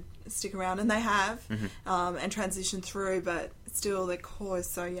players would stick around, and they have, and transition through, but still their core is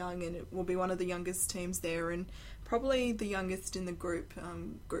so young, and it will be one of the youngest teams there, and probably the youngest in the group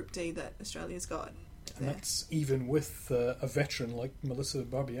D that Australia's got. And that's even with a veteran like Melissa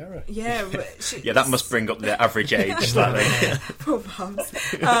Barbiera. Yeah, Yeah, that must bring up the average age slightly. Poor bums.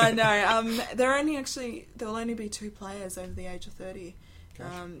 There'll only be 2 players over the age of 30.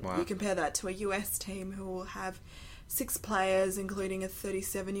 Wow. You compare that to a US team who will have 6 players, including a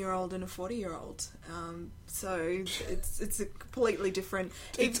 37-year-old and a 40-year-old. So it's a completely different.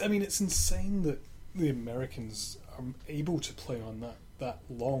 It's insane that the Americans are able to play on that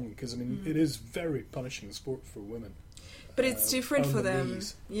long, because it is very punishing sport for women. But it's different on for the them.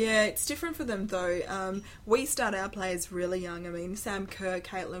 knees. Yeah, it's different for them though. We start our players really young. Sam Kerr,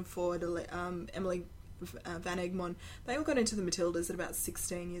 Caitlin Ford, Emily Van Egmond, they all got into the Matildas at about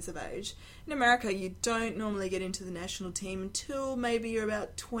 16 years of age. In America, you don't normally get into the national team until maybe you're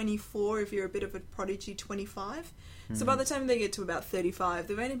about 24, if you're a bit of a prodigy, 25. So by the time they get to about 35,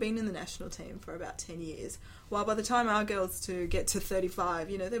 they've only been in the national team for about 10 years. While by the time our girls get to 35,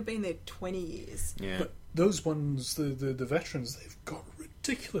 they've been there 20 years. Yeah. But those ones, the veterans, they've got a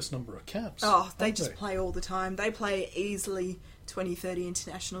ridiculous number of caps. Oh, they haven't just play all the time. They play easily 20, 30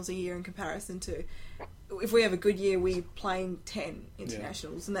 internationals a year in comparison to... If we have a good year, we're playing 10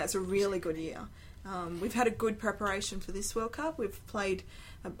 internationals, and that's a really good year. We've had a good preparation for this World Cup. We've played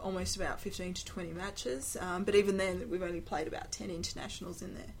almost about 15 to 20 matches, but even then, we've only played about 10 internationals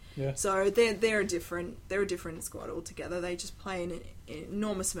in there. Yeah. So they're a different squad altogether. They just play an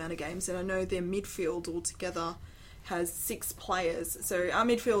enormous amount of games, and I know their midfield altogether has 6 players. So our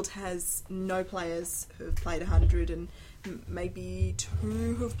midfield has no players who have played 100 and maybe 2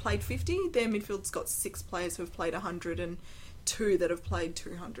 who have played 50. Their midfield's got 6 players who have played 100 and 2 that have played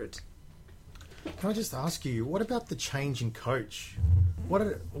 200. Can I just ask you, what about the change in coach? What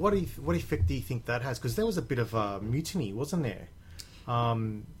effect do you think that has? Because there was a bit of a mutiny, wasn't there?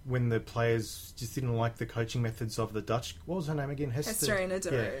 When the players just didn't like the coaching methods of the Dutch. What was her name again? Hester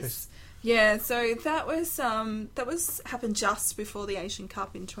Inadores. Yeah, so that was happened just before the Asian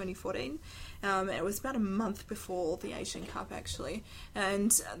Cup in 2014. It was about a month before the Asian Cup, actually.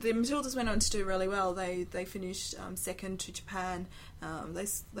 And the Matildas went on to do really well. They finished second to Japan.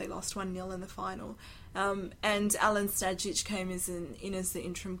 They lost 1-0 in the final. And Alan Stajic came in as the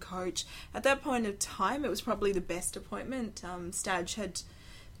interim coach. At that point of time, it was probably the best appointment. Stag had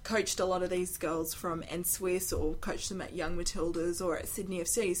coached a lot of these girls from N-Swiss or coached them at Young Matildas or at Sydney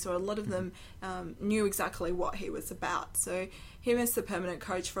FC, so a lot of them knew exactly what he was about. So him as the permanent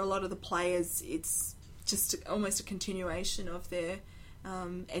coach, for a lot of the players, it's just almost a continuation of their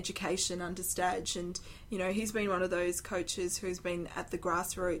education under Stag. And, you know, he's been one of those coaches who's been at the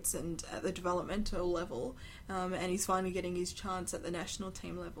grassroots and at the developmental level, and he's finally getting his chance at the national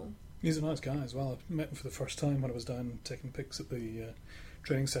team level. He's a nice guy as well. I met him for the first time when I was down taking pics at the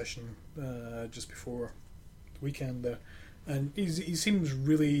training session just before the weekend there, and he seems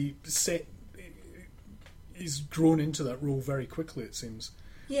really set. He's grown into that role very quickly, it seems.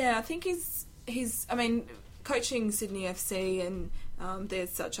 Yeah, I think he's I mean, coaching Sydney FC, and they're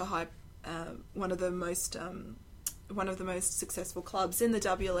such a high one of the most successful clubs in the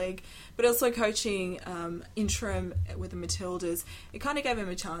W League, but also coaching interim with the Matildas. It kind of gave him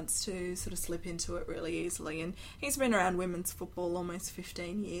a chance to sort of slip into it really easily, and he's been around women's football almost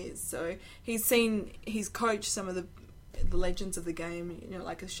 15 years, so he's coached some of the legends of the game, you know,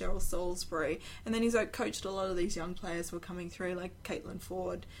 like a Cheryl Salisbury, and then he's coached a lot of these young players who are coming through, like Caitlin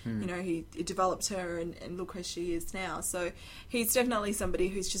Ford. You know, he developed her, and look where she is now. So he's definitely somebody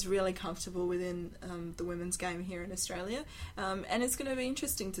who's just really comfortable within the women's game here in Australia, and it's going to be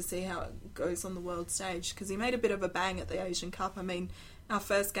interesting to see how it goes on the world stage, because he made a bit of a bang at the Asian Cup. I mean, our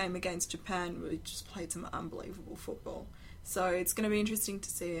first game against Japan, we just played some unbelievable football. So it's going to be interesting to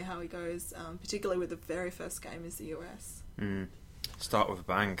see how he goes, particularly with the very first game is the US. Start with a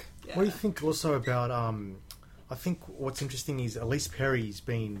bang. Yeah. What do you think also about... I think what's interesting is Elise Perry's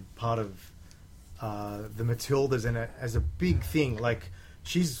been part of the Matildas and as a big thing. Like,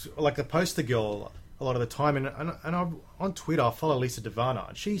 she's like the poster girl a lot of the time. And I'm, on Twitter, I follow Lisa Devana.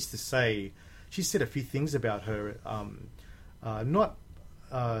 And she said a few things about her. I don't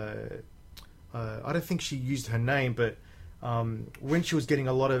think she used her name, but... when she was getting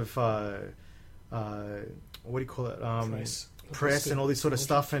a lot of what do you call it, press and all this sort of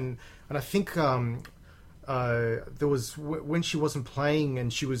stuff, and I think there was when she wasn't playing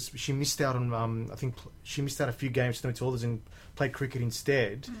and she missed out on I think she missed out a few games to the Matildas and played cricket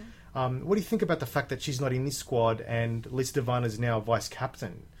instead. What do you think about the fact that she's not in this squad and Liz Devine is now vice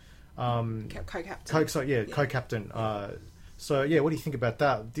captain, co-captain? Co-captain. So yeah, what do you think about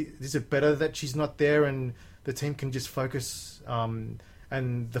that? Is it better that she's not there and the team can just focus, and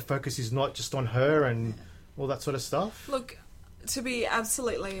the focus is not just on her and all that sort of stuff? Look, to be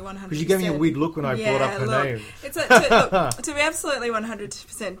absolutely 100%... Because you gave me a weird look when I brought up her name. To be absolutely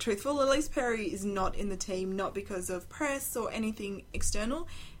 100% truthful, Elise Perry is not in the team, not because of press or anything external.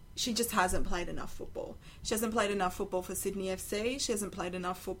 She just hasn't played enough football. She hasn't played enough football for Sydney FC. She hasn't played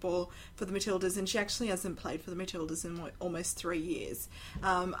enough football for the Matildas, and she actually hasn't played for the Matildas in almost 3 years.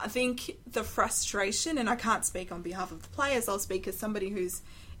 I think the frustration, and I can't speak on behalf of the players, I'll speak as somebody who's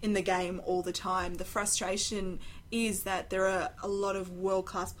in the game all the time. The frustration is that there are a lot of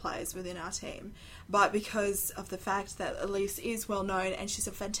world-class players within our team, but because of the fact that Elise is well known and she's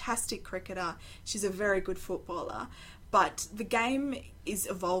a fantastic cricketer, she's a very good footballer, but the game is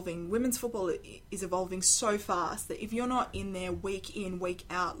evolving. Women's football is evolving so fast that if you're not in there week in, week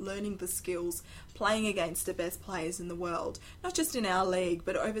out, learning the skills, playing against the best players in the world, not just in our league,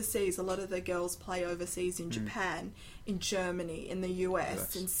 but overseas, a lot of the girls play overseas in Japan, in Germany, in the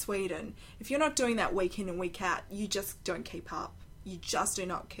US, in Sweden. If you're not doing that week in and week out, you just don't keep up. You just do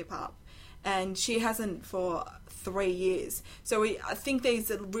not keep up. And she hasn't for 3 years. So I think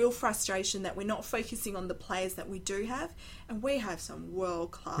there's a real frustration that we're not focusing on the players that we do have, and we have some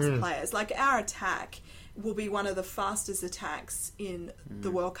world-class players. Like, our attack will be one of the fastest attacks in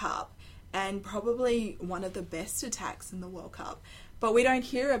the World Cup, and probably one of the best attacks in the World Cup. But we don't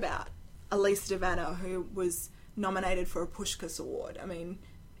hear about Elise Devana, who was nominated for a Pushkas Award. I mean,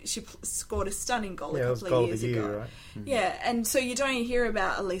 she scored a stunning goal a couple of years ago. Right? Mm-hmm. Yeah, and so you don't hear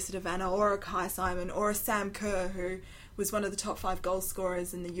about Elisa Devana or a Kai Simon or a Sam Kerr, who was one of the top 5 goal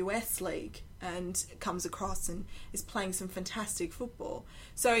scorers in the US League and comes across and is playing some fantastic football.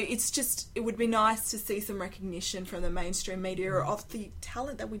 So it would be nice to see some recognition from the mainstream media of the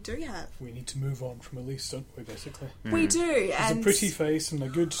talent that we do have. We need to move on from Elise, don't we, basically? We do. She's and a pretty face and a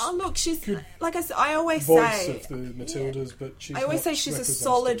good she's, good like I said, I always voice say... of the Matildas, but she's I always not say she's a representative.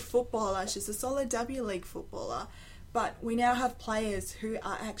 solid footballer. She's a solid W League footballer. But we now have players who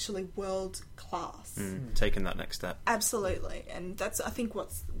are actually world class. Taking that next step. Absolutely. And that's, I think,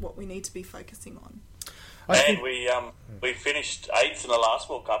 what we need to be focusing on. And we finished 8th in the last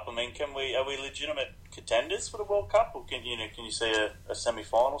World Cup. I mean, are we legitimate contenders for the World Cup, or can you see a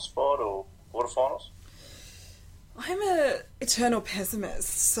semi-final spot or quarterfinals? I'm an eternal pessimist,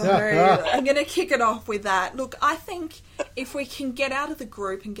 so I'm going to kick it off with that. Look, I think if we can get out of the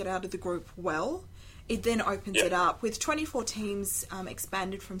group and get out of the group well, it then opens it up. With 24 teams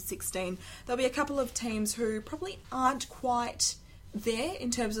expanded from 16, there'll be a couple of teams who probably aren't quite there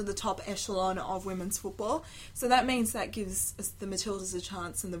in terms of the top echelon of women's football. So that means that gives us the Matildas a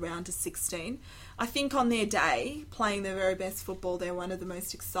chance in the round of 16. I think on their day, playing their very best football, they're one of the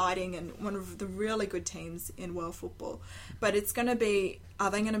most exciting and one of the really good teams in world football. But it's going to be,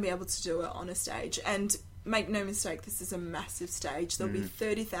 are they going to be able to do it on a stage? And make no mistake, this is a massive stage. There'll be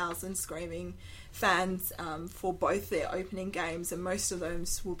 30,000 screaming fans for both their opening games, and most of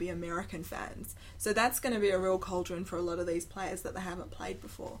those will be American fans. So that's going to be a real cauldron for a lot of these players that they haven't played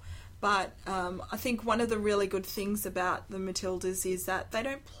before. But I think one of the really good things about the Matildas is that they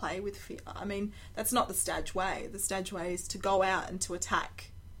don't play with fear. I mean, that's not the stage way. The stage way is to go out and to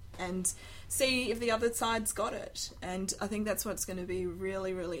attack and see if the other side's got it. And I think that's what's going to be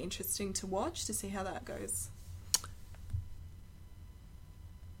really, really interesting to watch, to see how that goes.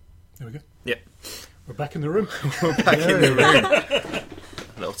 There we go. Yep. We're back in the room. We're back in the room.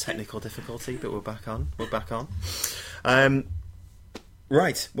 A little technical difficulty, but we're back on.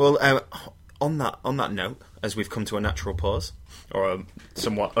 Right. Well, on that note, as we've come to a natural pause, or a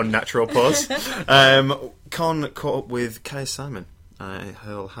somewhat unnatural pause, Con caught up with Kaya Simon.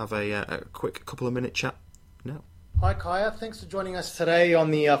 He'll have a quick couple of minute chat now. Hi Kaya, thanks for joining us today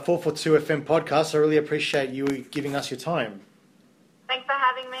on the 442 FM podcast. I really appreciate you giving us your time. Thanks for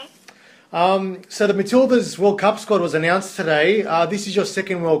having me. So the Matildas World Cup squad was announced today. This is your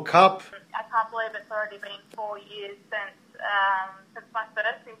second World Cup. I can't believe it's already been 4 years since my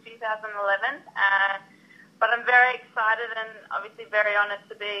first in 2011. But I'm very excited and obviously very honoured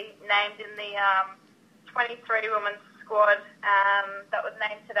to be named in the 23 women's squad that was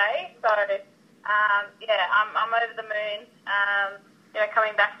named today. So I'm over the moon.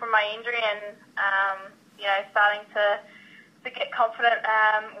 Coming back from my injury and starting to get confident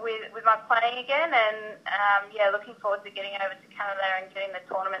with my playing again, and looking forward to getting over to Canada and getting the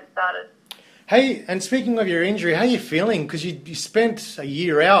tournament started. Hey, and speaking of your injury, how are you feeling? Because you spent a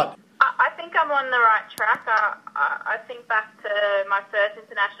year out. I think I'm on the right track. I think back to my first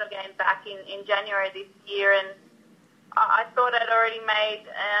international game back in January this year, and I thought I'd already made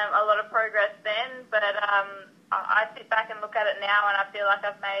a lot of progress then, but I sit back and look at it now and I feel like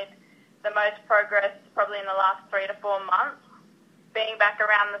I've made the most progress probably in the last 3 to 4 months. Being back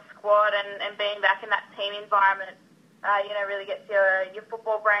around the squad and being back in that team environment, really gets your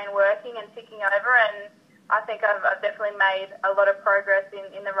football brain working and ticking over, and I think I've definitely made a lot of progress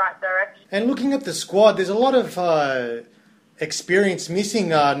in the right direction. And looking at the squad, there's a lot of experience missing.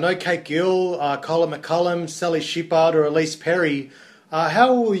 No Kate Gill, Carla McCullum, Sally Shippard or Elise Perry.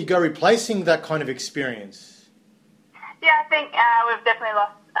 How will you go replacing that kind of experience? Yeah, I think we've definitely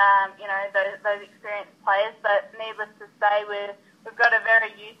lost those experienced players, but needless to say, we've got a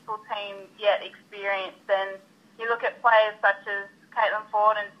very youthful team yet experienced, and you look at players such as Caitlin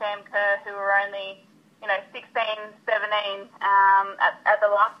Ford and Sam Kerr, who were only 16, 17 at the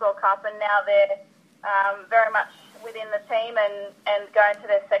last World Cup, and now they're very much within the team and going to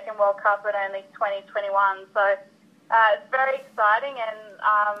their second World Cup at only 20, 21. So it's very exciting, and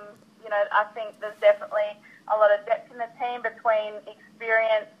I think there's definitely a lot of depth in the team between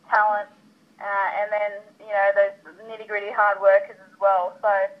experience, talent, and then those nitty-gritty hard workers as well. So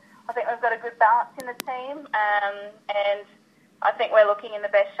I think we've got a good balance in the team, and I think we're looking in the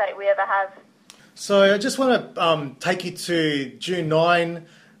best shape we ever have. So I just want to take you to June 9.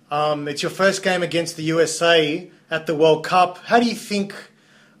 It's your first game against the USA at the World Cup. How do you think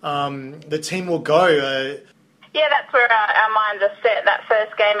the team will go? Yeah, that's where our minds are set, that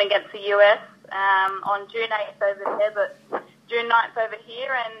first game against the US on June 8th over there, but June 9th over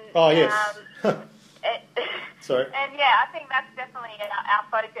here. And, oh, yes. Sorry. And, I think that's definitely our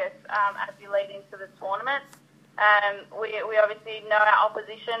focus as we lead into the tournament. We obviously know our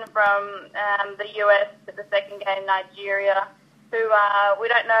opposition from the US, to the second game, Nigeria, who we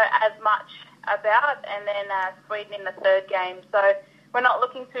don't know as much about, and then Sweden in the third game. So we're not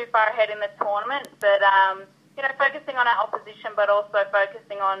looking too far ahead in the tournament, but focusing on our opposition, but also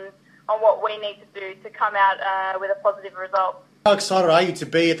focusing on what we need to do to come out with a positive result. How excited are you to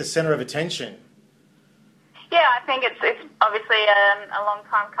be at the centre of attention? Yeah, I think it's obviously a long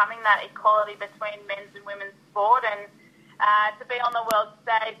time coming, that equality between men's and women's sport, and to be on the world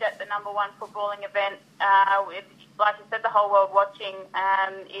stage at the number one footballing event with, like you said, the whole world watching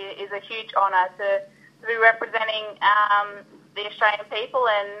is a huge honour to be representing the Australian people,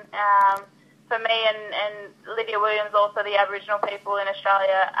 and for me and Lydia Williams, also the Aboriginal people in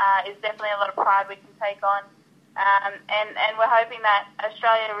Australia, is definitely a lot of pride we can take on, and we're hoping that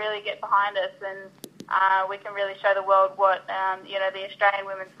Australia really get behind us and we can really show the world what the Australian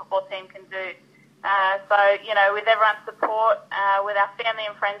women's football team can do. So with everyone's support, with our family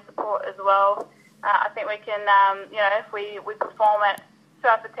and friends' support as well, I think we can, if we perform it to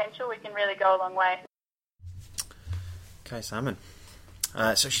our potential, we can really go a long way. Okay, Salmon.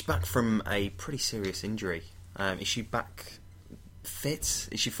 So she's back from a pretty serious injury. Is she back fit?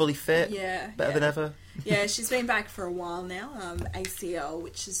 Is she fully fit? Yeah. Better than ever? Yeah, she's been back for a while now. ACL,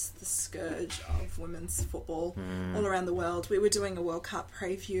 which is the scourge of women's football all around the world. We were doing a World Cup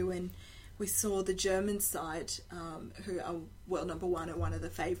preview and we saw the German side, who are world number one, are one of the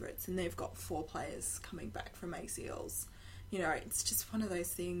favourites, and they've got 4 players coming back from ACLs. It's just one of those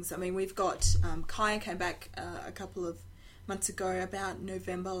things. I mean, we've got Kaya came back a couple of months ago, about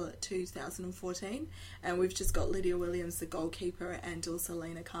November 2014, and we've just got Lydia Williams, the goalkeeper, and also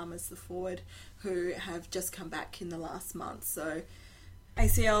Lena Karmas, the forward, who have just come back in the last month. So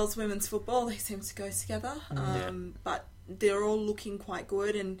ACLs, women's football, they seem to go together, but they're all looking quite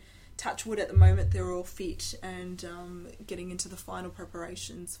good, and touch wood, at the moment they're all fit and getting into the final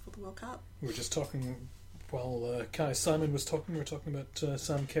preparations for the World Cup. We were just talking while Kai Simon was talking. We were talking about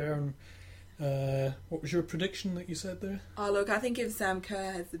Sam Kerr. And what was your prediction that you said there? Oh, look, I think if Sam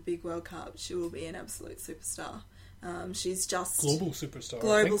Kerr has the big World Cup, she will be an absolute superstar. She's just global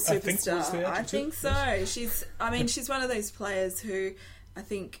superstar. I think so. Yes. She's one of those players who I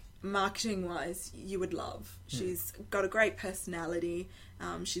think marketing-wise you would love. She's got a great personality.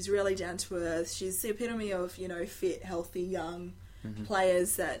 She's really down to earth. She's the epitome of fit, healthy, young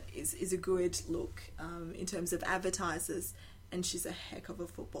players. That is a good look in terms of advertisers. And she's a heck of a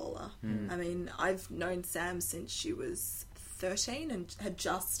footballer. I mean, I've known Sam since she was 13 and had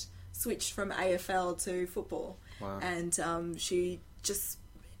just switched from AFL to football. Wow. And she just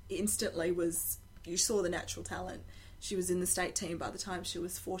instantly was, you saw the natural talent. She was in the state team by the time she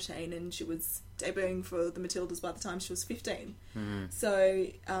was 14, and she was debuting for the Matildas by the time she was 15. So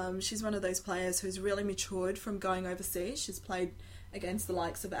she's one of those players who's really matured from going overseas. She's played against the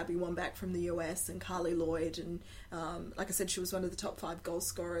likes of Abby Wambach from the US and Carly Lloyd, and like I said, she was one of the top 5 goal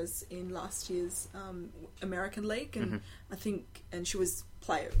scorers in last year's American League, and I think, and she was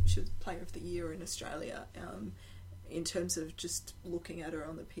player of the year in Australia in terms of just looking at her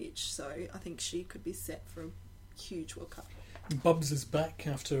on the pitch. So I think she could be set for a huge World Cup. Bubs is back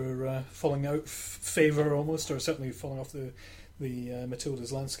after falling out favour almost, or certainly falling off the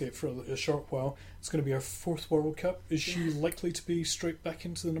Matildas landscape for a short while. It's going to be her 4th World Cup. Is she likely to be straight back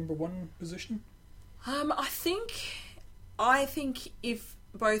into the number 1 position? I think if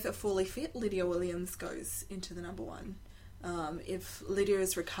both are fully fit, Lydia Williams goes into the number 1. If Lydia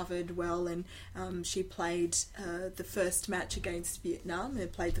has recovered well and she played the first match against Vietnam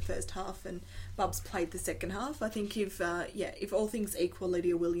and played the first half, and Bubs played the second half, I think if all things equal,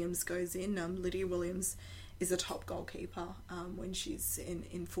 Lydia Williams goes in. Lydia Williams is a top goalkeeper when she's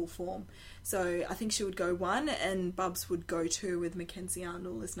in full form. So I think she would go 1 and Bubs would go 2 with Mackenzie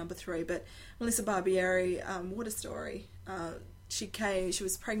Arnold as number 3. But Melissa Barbieri, what a story. She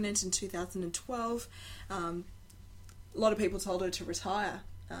was pregnant in 2012. A lot of people told her to retire.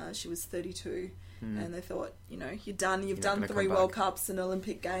 She was 32 and they thought, you're done. You've done 3 World Cups and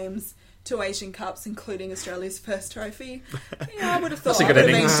Olympic Games, 2 Asian Cups, including Australia's first trophy. I would have thought I would have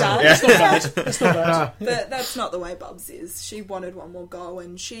been done. That's not bad. But that's not the way Bubs is. She wanted one more goal,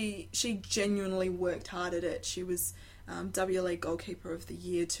 and she genuinely worked hard at it. She was W League Goalkeeper of the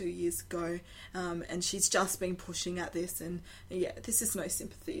Year 2 years ago, and she's just been pushing at this. And this is no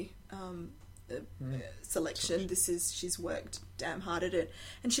sympathy selection. She's worked damn hard at it,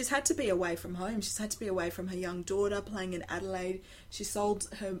 and she's had to be away from home. She's had to be away from her young daughter playing in Adelaide. She sold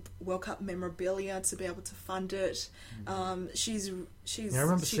her World Cup memorabilia to be able to fund it. I remember seeing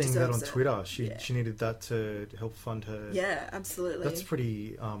that on Twitter. She needed that to help fund her. Yeah, absolutely. That's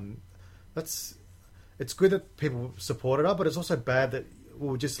pretty. It's good that people supported her, but it's also bad that we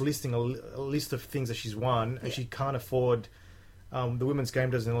were just listing a list of things that she's won, and she can't afford the women's game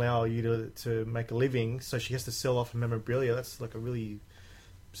doesn't allow you to make a living, so she has to sell off her memorabilia. That's like a really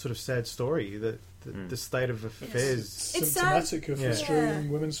sort of sad story, the state of affairs. It's symptomatic of Yeah. Australian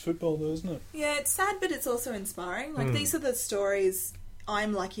women's football, though, isn't it? Yeah, it's sad, but it's also inspiring. Like, these are the stories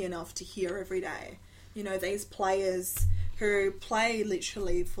I'm lucky enough to hear every day. You know, these players who play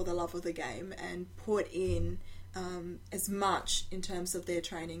literally for the love of the game and put in as much in terms of their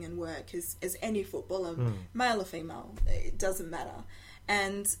training and work as any footballer, male or female, it doesn't matter.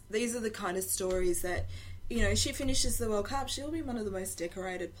 And these are the kind of stories that, you know, she finishes the World Cup, she'll be one of the most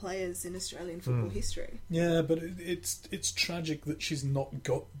decorated players in Australian football history. Yeah, but it's tragic that she's not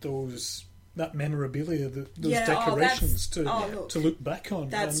got that memorabilia, those decorations to look back on.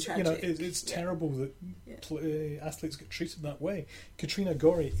 That's and, tragic. You know, it's terrible that athletes get treated that way. Katrina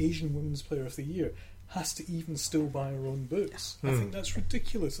Gorry, Asian Women's Player of the Year, has to even still buy her own boots. I think that's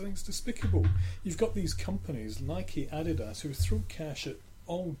ridiculous. I think it's despicable. You've got these companies, Nike, Adidas, who throw cash at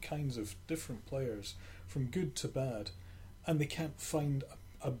all kinds of different players, from good to bad, and they can't find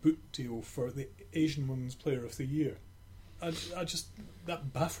a boot deal for the Asian Women's Player of the Year. I just,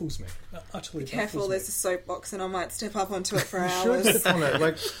 that baffles me. That utterly Careful, baffles me. there's a soapbox and I might step up onto it for You hours. should step on it.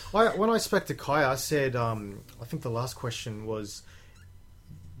 Like, when I spoke to Kai, I said, I think the last question was,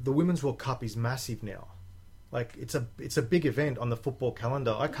 the Women's World Cup is massive now. Like, it's a big event on the football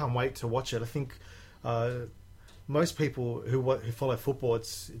calendar. I can't wait to watch it. I think most people who follow football,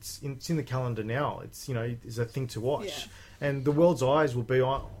 it's in the calendar now. It's, you know, is a thing to watch, and the world's eyes will be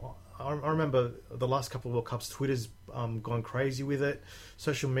on. I remember the last couple of World Cups, Twitter's gone crazy with it.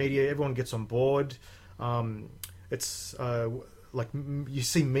 Social media, everyone gets on board. It's like you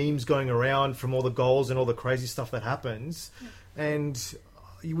see memes going around from all the goals and all the crazy stuff that happens, and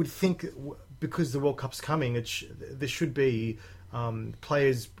you would think because the World Cup's coming, there should be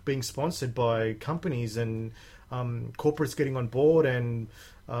players being sponsored by companies and corporates getting on board and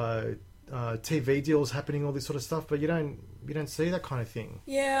TV deals happening, all this sort of stuff. But you don't see that kind of thing.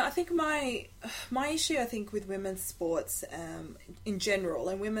 Yeah, I think my issue, I think, with women's sports in general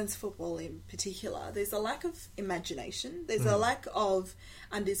and women's football in particular, there's a lack of imagination. There's a lack of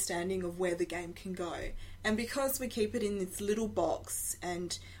understanding of where the game can go. And because we keep it in this little box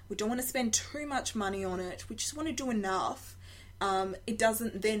and we don't want to spend too much money on it, we just want to do enough, it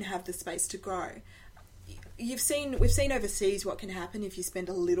doesn't then have the space to grow. We've seen overseas what can happen if you spend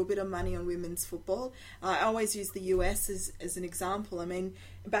a little bit of money on women's football. I always use the US as an example. I mean,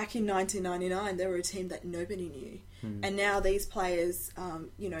 back in 1999, they were a team that nobody knew. And now these players,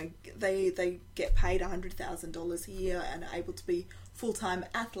 you know, they get paid $100,000 a year and are able to be full-time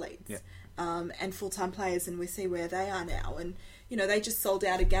athletes and full-time players, and we see where they are now. And, you know, they just sold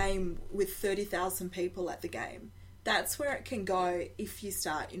out a game with 30,000 people at the game. That's where it can go if you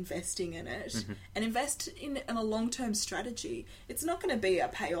start investing in it and invest in a long-term strategy. It's not going to be a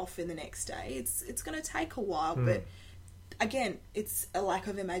payoff in the next day. It's going to take a while, but again, it's a lack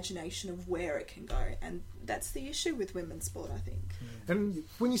of imagination of where it can go, and that's the issue with women's sport, I think. And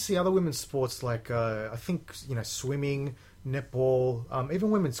when you see other women's sports like I think, you know, swimming, netball,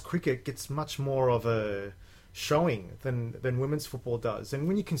 even women's cricket gets much more of a showing than women's football does. And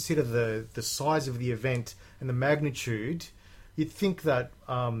when you consider the size of the event and the magnitude, you'd think that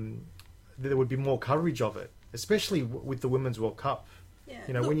there would be more coverage of it, especially with the Women's World Cup. Yeah.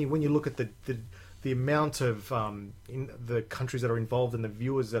 You know, when you look at the amount of in the countries that are involved and the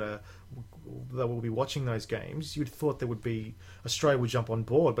viewers that will be watching those games, you'd thought there would be Australia would jump on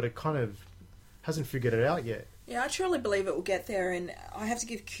board, but it kind of hasn't figured it out yet. Yeah, I truly believe it will get there, and I have to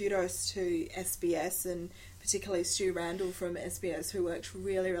give kudos to SBS and particularly Stu Randall from SBS, who worked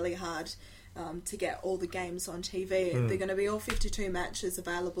really, really hard to get all the games on TV. They're going to be all 52 matches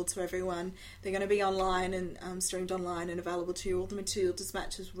available to everyone. They're going to be online and streamed online and available to you. All the Matildas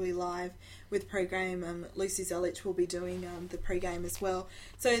matches will be live with program. Lucy Zelich will be doing the pre-game as well.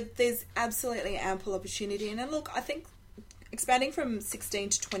 So there's absolutely ample opportunity. And look, I think expanding from 16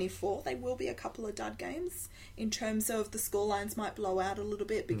 to 24, there will be a couple of dud games in terms of the scorelines might blow out a little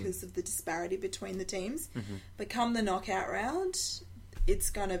bit because of the disparity between the teams. But come the knockout round, it's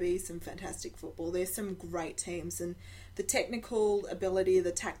going to be some fantastic football. There's some great teams, and the technical ability,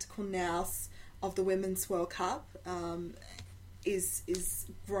 the tactical nous of the Women's World Cup is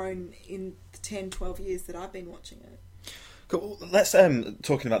grown in the 10, 12 years that I've been watching it. Cool. Let's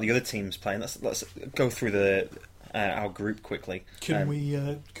talking about the other teams playing. Let's go through our group quickly. Can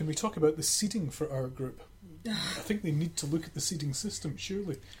we talk about the seeding for our group? I think they need to look at the seeding system,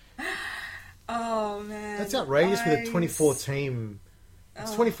 surely. Oh man, That's outrageous with a 24 team.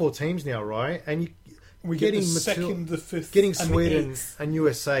 It's 24 teams now, right? And we're getting the second, the fifth, getting and the Sweden eighth. and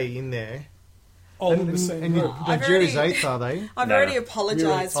USA in there. all in the same And group. Nigeria's 8th, are they? I've No. already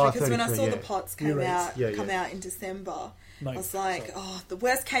apologised Oh, because when I 33, saw the yeah. pots You're come right. out in December, I Ninth, was like, sorry. oh, the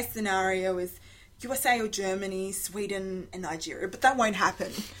worst case scenario is USA or Germany, Sweden and Nigeria, but that won't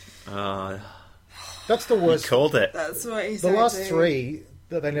happen. That's the You worst. called it. That's what you The say, last dude. three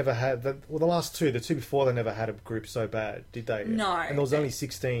that they never had, the last two, the two before, they never had a group so bad, did they? No. And there was only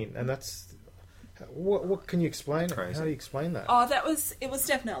 16, and that's what can you explain? Crazy. How do you explain that? Oh, it was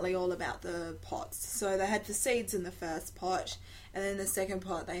definitely all about the pots. So they had the seeds in the first pot, and then the second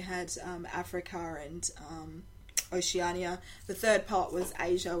pot they had Africa and Oceania. The third pot was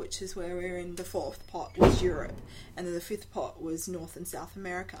Asia, which is where we're in. The fourth pot was Europe, and then the fifth pot was North and South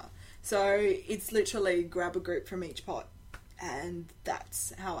America. So it's literally grab a group from each pot, and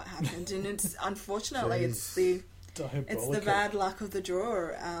that's how it happened. And it's unfortunately it's the Diabolical. bad luck of the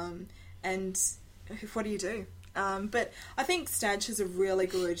draw, and what do you do? But I think Stadge has a really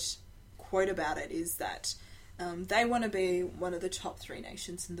good quote about it, is that they want to be one of the top 3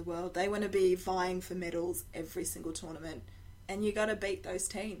 nations in the world. They want to be vying for medals every single tournament, and you got to beat those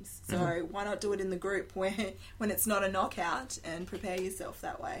teams. So why not do it in the group when it's not a knockout, and prepare yourself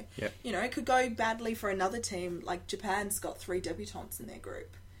that way? Yep. You know, it could go badly for another team. Like Japan's got 3 debutantes in their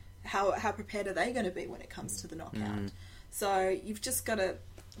group. How prepared are they going to be when it comes to the knockout? So you've just got to.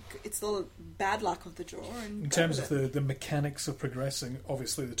 It's the bad luck of the draw. And In terms of the mechanics of progressing,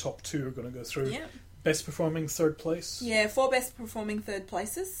 obviously the top 2 are going to go through. Yeah. Best performing third place. Yeah, 4 best performing third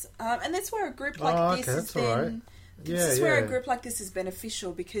places, and that's where a group like this has that's all been. right. This is where a group like this is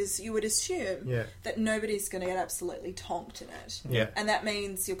beneficial, because you would assume Yeah. that nobody's going to get absolutely tonked in it. Yeah. And that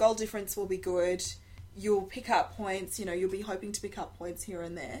means your goal difference will be good. You'll pick up points. You know, you'll be hoping to pick up points here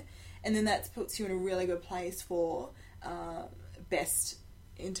and there, and then that puts you in a really good place for best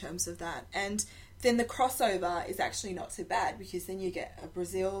in terms of that. And then the crossover is actually not so bad, because then you get a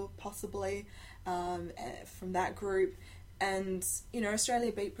Brazil possibly from that group, and you know,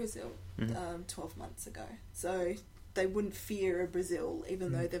 Australia beat Brazil 12 months ago, so they wouldn't fear a Brazil,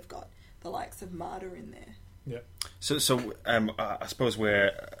 even though they've got the likes of Marta in there. Yeah. So I suppose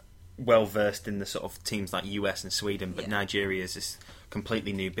we're well versed in the sort of teams like US and Sweden, but Yeah. Nigeria is this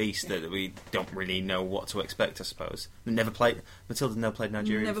completely new beast that we don't really know what to expect, I suppose. Matilda never played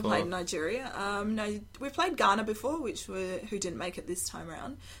Nigeria Never before. played Nigeria. No, we played Ghana before, who didn't make it this time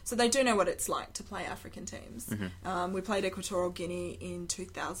around. So they do know what it's like to play African teams. We played Equatorial Guinea in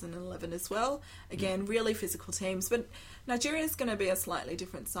 2011 as well. Again, really physical teams. But Nigeria is going to be a slightly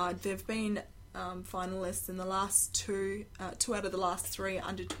different side. They've been finalists in the last two out of the last 3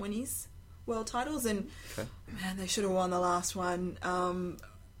 under-20s world titles, and man, they should have won the last one.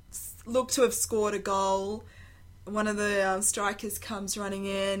 Looked to have scored a goal. One of the strikers comes running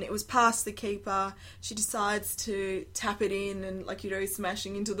in. It was past the keeper. She decides to tap it in, and like, you know,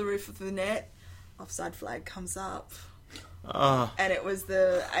 smashing into the roof of the net. Offside flag comes up, and it was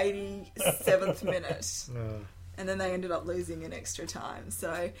the 87th minute. And then they ended up losing in extra time.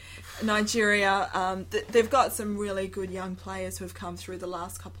 So Nigeria, they've got some really good young players who have come through the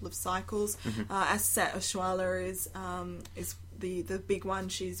last couple of cycles. Asat Oshuala is the big one.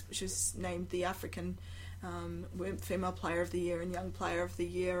 She's named the African Female Player of the Year and Young Player of the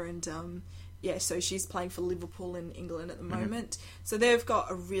Year. And so she's playing for Liverpool in England at the moment. So they've got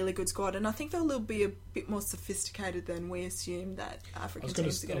a really good squad, and I think they'll be a bit more sophisticated than we assume that African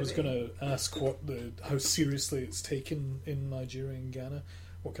teams are going to be. I was going to ask how seriously it's taken in Nigeria and Ghana.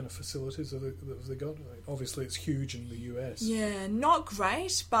 What kind of facilities have they got? Obviously, it's huge in the US. Yeah, not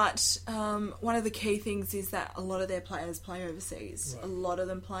great, but one of the key things is that a lot of their players play overseas. Right. A lot of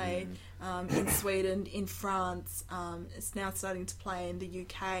them play in Sweden, in France. It's now starting to play in the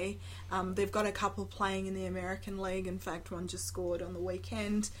UK. They've got a couple playing in the American League. In fact, one just scored on the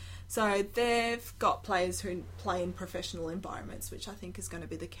weekend. So they've got players who play in professional environments, which I think is going to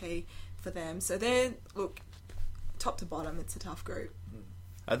be the key for them. So top to bottom, it's a tough group.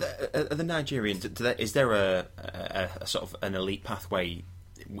 Are the Nigerians? Is there a sort of an elite pathway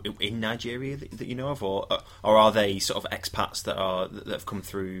in Nigeria that you know of, or are they sort of expats that have come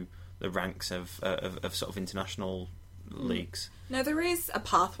through the ranks of sort of international leagues? No, there is a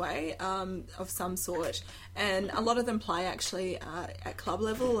pathway of some sort, and a lot of them play actually at club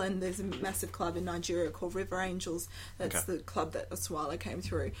level, and there's a massive club in Nigeria called River Angels. That's the club that Oswala came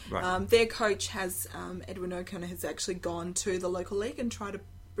through. Right. Their coach has, Edwin O'Connor, has actually gone to the local league and tried to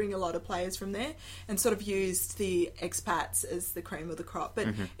bring a lot of players from there, and sort of used the expats as the cream of the crop. But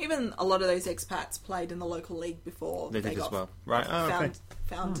even a lot of those expats played in the local league before they got as well. Right.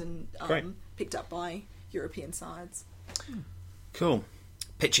 found and picked up by European sides. Cool.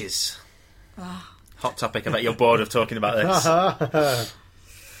 Pitches. Hot topic. I bet you're bored of talking about this.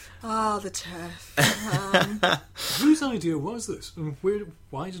 Oh, the turf. Whose idea was this? And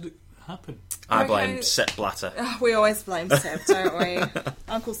why did it happen? I blame Okay. Sepp Blatter. We always blame Sepp, don't we?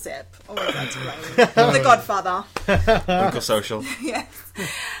 Uncle Sepp. Always like to blame him. The Godfather. Uncle Social. Yes.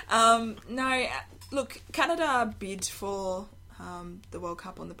 No, look, Canada bid for the World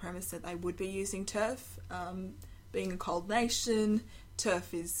Cup on the premise that they would be using turf. Being a cold nation,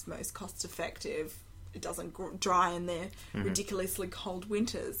 turf is most cost effective. It doesn't dry in their ridiculously cold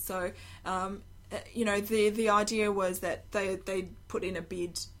winters. So, the idea was that they put in a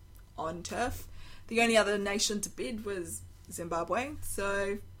bid on turf. The only other nation to bid was Zimbabwe.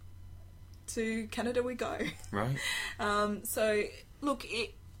 So, to Canada we go. Right. So, look,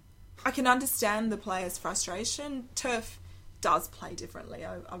 I can understand the players' frustration. Turf does play differently.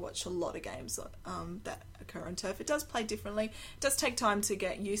 I watch a lot of games that occur on turf. It does play differently. It does take time to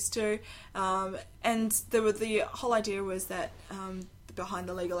get used to. And the whole idea was that behind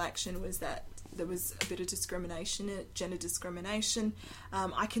the legal action was that there was a bit of discrimination, gender discrimination.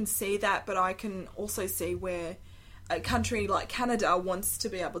 I can see that, but I can also see where a country like Canada wants to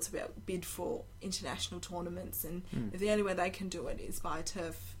be able to bid for international tournaments, and if the only way they can do it is by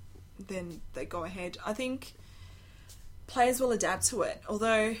turf, then they go ahead. I think players will adapt to it,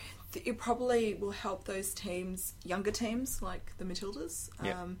 although it probably will help those teams, younger teams like the Matildas.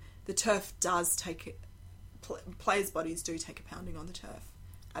 Yeah. The turf does players' bodies do take a pounding on the turf.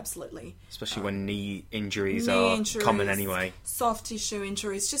 Absolutely. Especially when knee injuries are common anyway. Soft tissue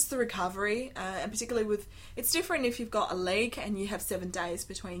injuries, just the recovery, and particularly it's different if you've got a league and you have 7 days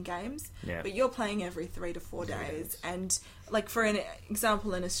between games, but you're playing every 3 to 4 days. And like for an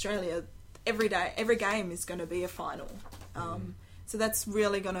example in Australia, every game is going to be a final. So that's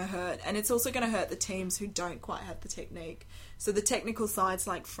really going to hurt. And it's also going to hurt the teams who don't quite have the technique. So the technical sides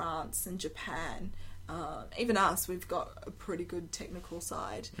like France and Japan, even us, we've got a pretty good technical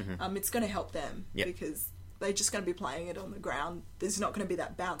side. It's going to help them because they're just going to be playing it on the ground. There's not going to be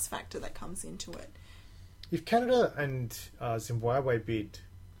that bounce factor that comes into it. If Canada and Zimbabwe bid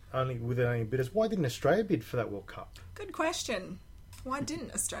with only bidders, why didn't Australia bid for that World Cup? Good question. Why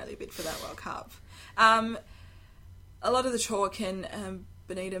didn't Australia bid for that World Cup? A lot of the talk, and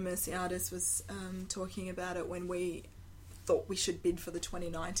Benita Merciades was talking about it when we thought we should bid for the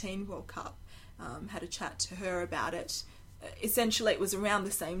 2019 World Cup. Had a chat to her about it. Essentially, it was around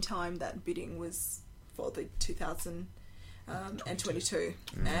the same time that bidding was for the 2022.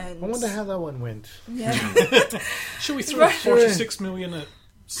 And I wonder how that one went. Yeah. Shall we throw 46 million at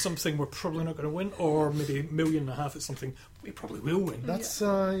something we're probably not going to win, or maybe $1.5 million at something we probably will win? That's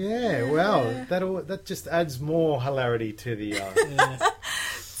wow. That just adds more hilarity to the.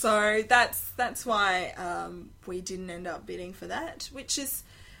 So that's why we didn't end up bidding for that, which is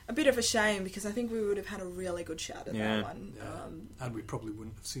a bit of a shame because I think we would have had a really good shot at that one. And we probably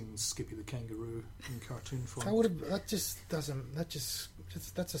wouldn't have seen Skippy the kangaroo in cartoon form. That's a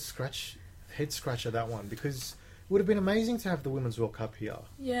head scratcher, that one, because it would have been amazing to have the Women's World Cup here.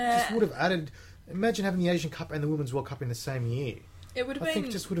 Yeah. Just would have added. Imagine having the Asian Cup and the Women's World Cup in the same year. It would have I think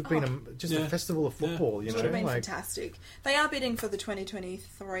it just would have been a festival of football. It would have been fantastic. They are bidding for the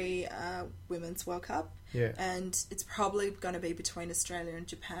 2023 Women's World Cup, and it's probably going to be between Australia and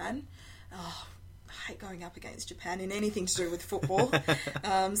Japan. Oh, I hate going up against Japan in anything to do with football.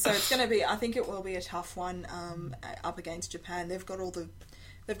 So it's going to be. I think it will be a tough one up against Japan. They've got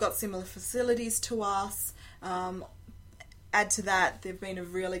similar facilities to us. Add to that, they've been a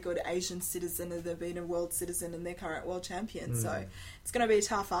really good Asian citizen, and they've been a world citizen, and they're current world champions. So it's going to be a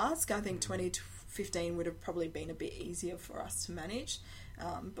tough ask. I think 2015 would have probably been a bit easier for us to manage,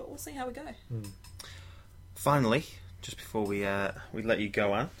 but we'll see how we go. Finally, just before we let you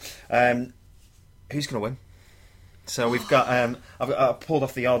go on, who's going to win? So we've got. I've pulled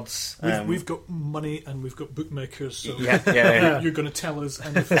off the odds. We've got money and we've got bookmakers. So yeah. You're going to tell us,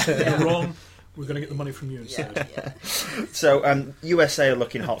 and if you're wrong, we're going to get the money from you instead. Yeah. So USA are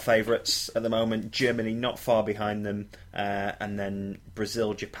looking hot favourites at the moment. Germany not far behind them, and then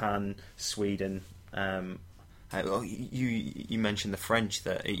Brazil, Japan, Sweden. You mentioned the French,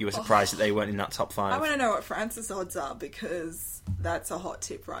 that you were surprised that they weren't in that top 5. I want to know what France's odds are, because that's a hot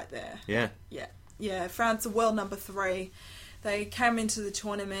tip right there. Yeah. France are world number 3. They came into the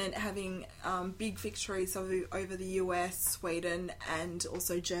tournament having big victories over the US, Sweden, and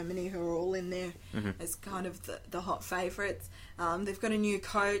also Germany, who are all in there as kind of the hot favourites. They've got a new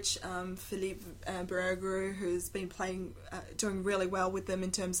coach, Philippe Bergeron, who's been doing really well with them in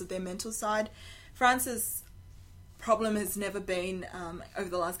terms of their mental side. France's problem has never been, over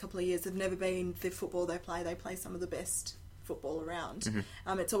the last couple of years, have never been the football they play. They play some of the best football around.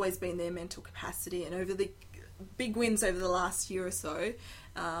 It's always been their mental capacity, and over the big wins over the last year or so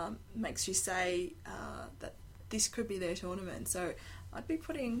makes you say that this could be their tournament. So I'd be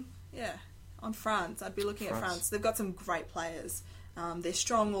putting, on France. I'd be looking at France. They've got some great players. They're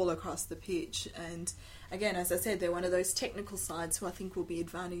strong all across the pitch. And again, as I said, they're one of those technical sides who I think will be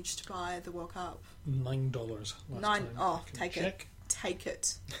advantaged by the World Cup. $9 last time. Oh, take it. Take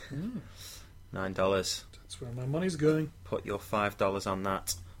it. $9. That's where my money's going. Put your $5 on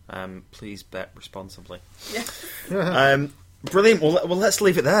that. Please bet responsibly. Yeah. Brilliant. Well, let's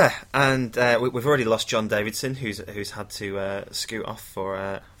leave it there. And we've already lost John Davidson, who's had to scoot off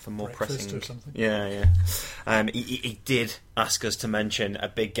for more Breakfast pressing. or something. Yeah. He did ask us to mention a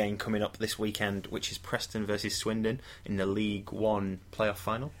big game coming up this weekend, which is Preston versus Swindon in the League One playoff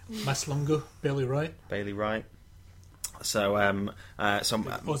final. Maslungo, Bailey Wright. So,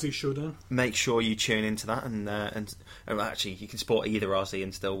 Aussie showdown. make sure you tune into that, and actually you can support either Aussie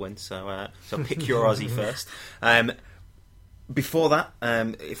and still win. So pick your Aussie first. Before that,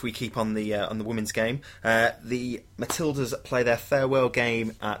 if we keep on the women's game, the Matildas play their farewell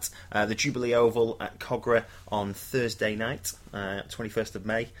game at the Jubilee Oval at Cogra on Thursday night, 21st of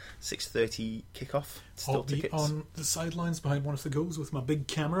May, 6:30 kickoff. Still I'll be tickets. on the sidelines behind one of the goals with my big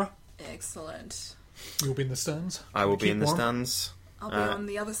camera. Excellent. You'll be in the stands. I will be Keep in the warm. stands. I'll be on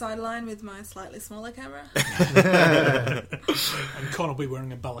the other sideline with my slightly smaller camera. And Con will be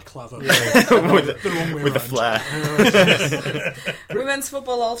wearing a balaclava. with The wrong way with the around. flair. Women's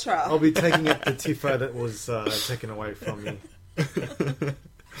Football Ultra. I'll be taking up the tifo that was taken away from me.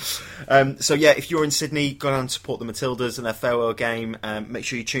 If you're in Sydney, go down and support the Matildas and their farewell game. Make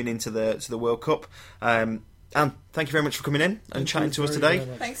sure you tune into the World Cup. Anne, thank you very much for coming in and chatting to us today.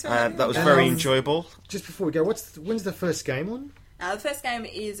 Thanks for having me. That was very enjoyable. Just before we go, when's the first game on? The first game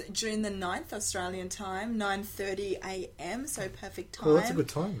is June the 9th, Australian time, 9:30am, so perfect time. Oh, that's a good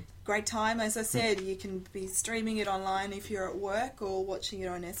time. Great time. As I said, you can be streaming it online if you're at work or watching it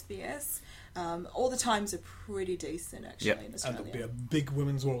on SBS. All the times are pretty decent, actually, in And Australia. there'll be a big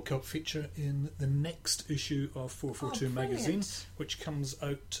Women's World Cup feature in the next issue of 442 magazine, brilliant. which comes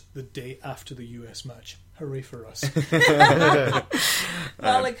out the day after the US match. Hooray for us.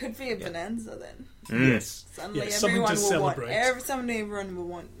 Well, it could be a bonanza then. Yes. Suddenly Yeah, something everyone to will celebrate. suddenly everyone will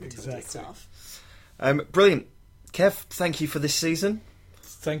want Matilda Exactly. stuff. Brilliant. Kev, thank you for this season.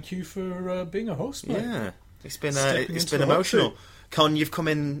 Thank you for being a host, mate. Yeah, it's been Stepping it's into been the hot emotional. seat. Con, you've come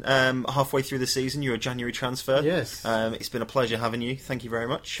in halfway through the season. You're a January transfer. Yes. It's been a pleasure having you. Thank you very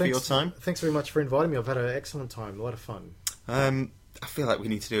much for your time. Thanks very much for inviting me. I've had an excellent time. A lot of fun. I feel like we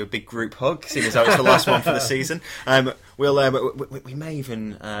need to do a big group hug, seeing as how it's the last one for the season. We may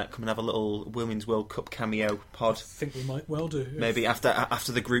even come and have a little Women's World Cup cameo pod. I think we might well do. Maybe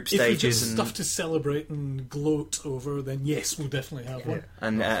after the group If we've got stages and stuff to celebrate and gloat over, then yes, we'll definitely have one.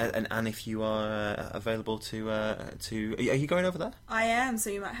 and if you are available to are you going over there? I am, so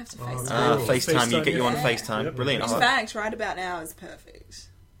you might have to FaceTime. cool. FaceTime, you get you on yeah. FaceTime. Yep. Brilliant. In fact, right about now is perfect.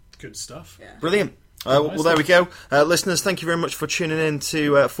 Good stuff. Yeah. Brilliant. Well, there we go. Listeners, thank you very much for tuning in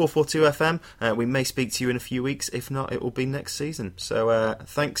to 442 FM. We may speak to you in a few weeks. If not, it will be next season. So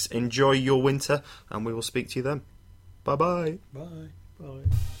thanks. Enjoy your winter, and we will speak to you then. Bye-bye. Bye. Bye.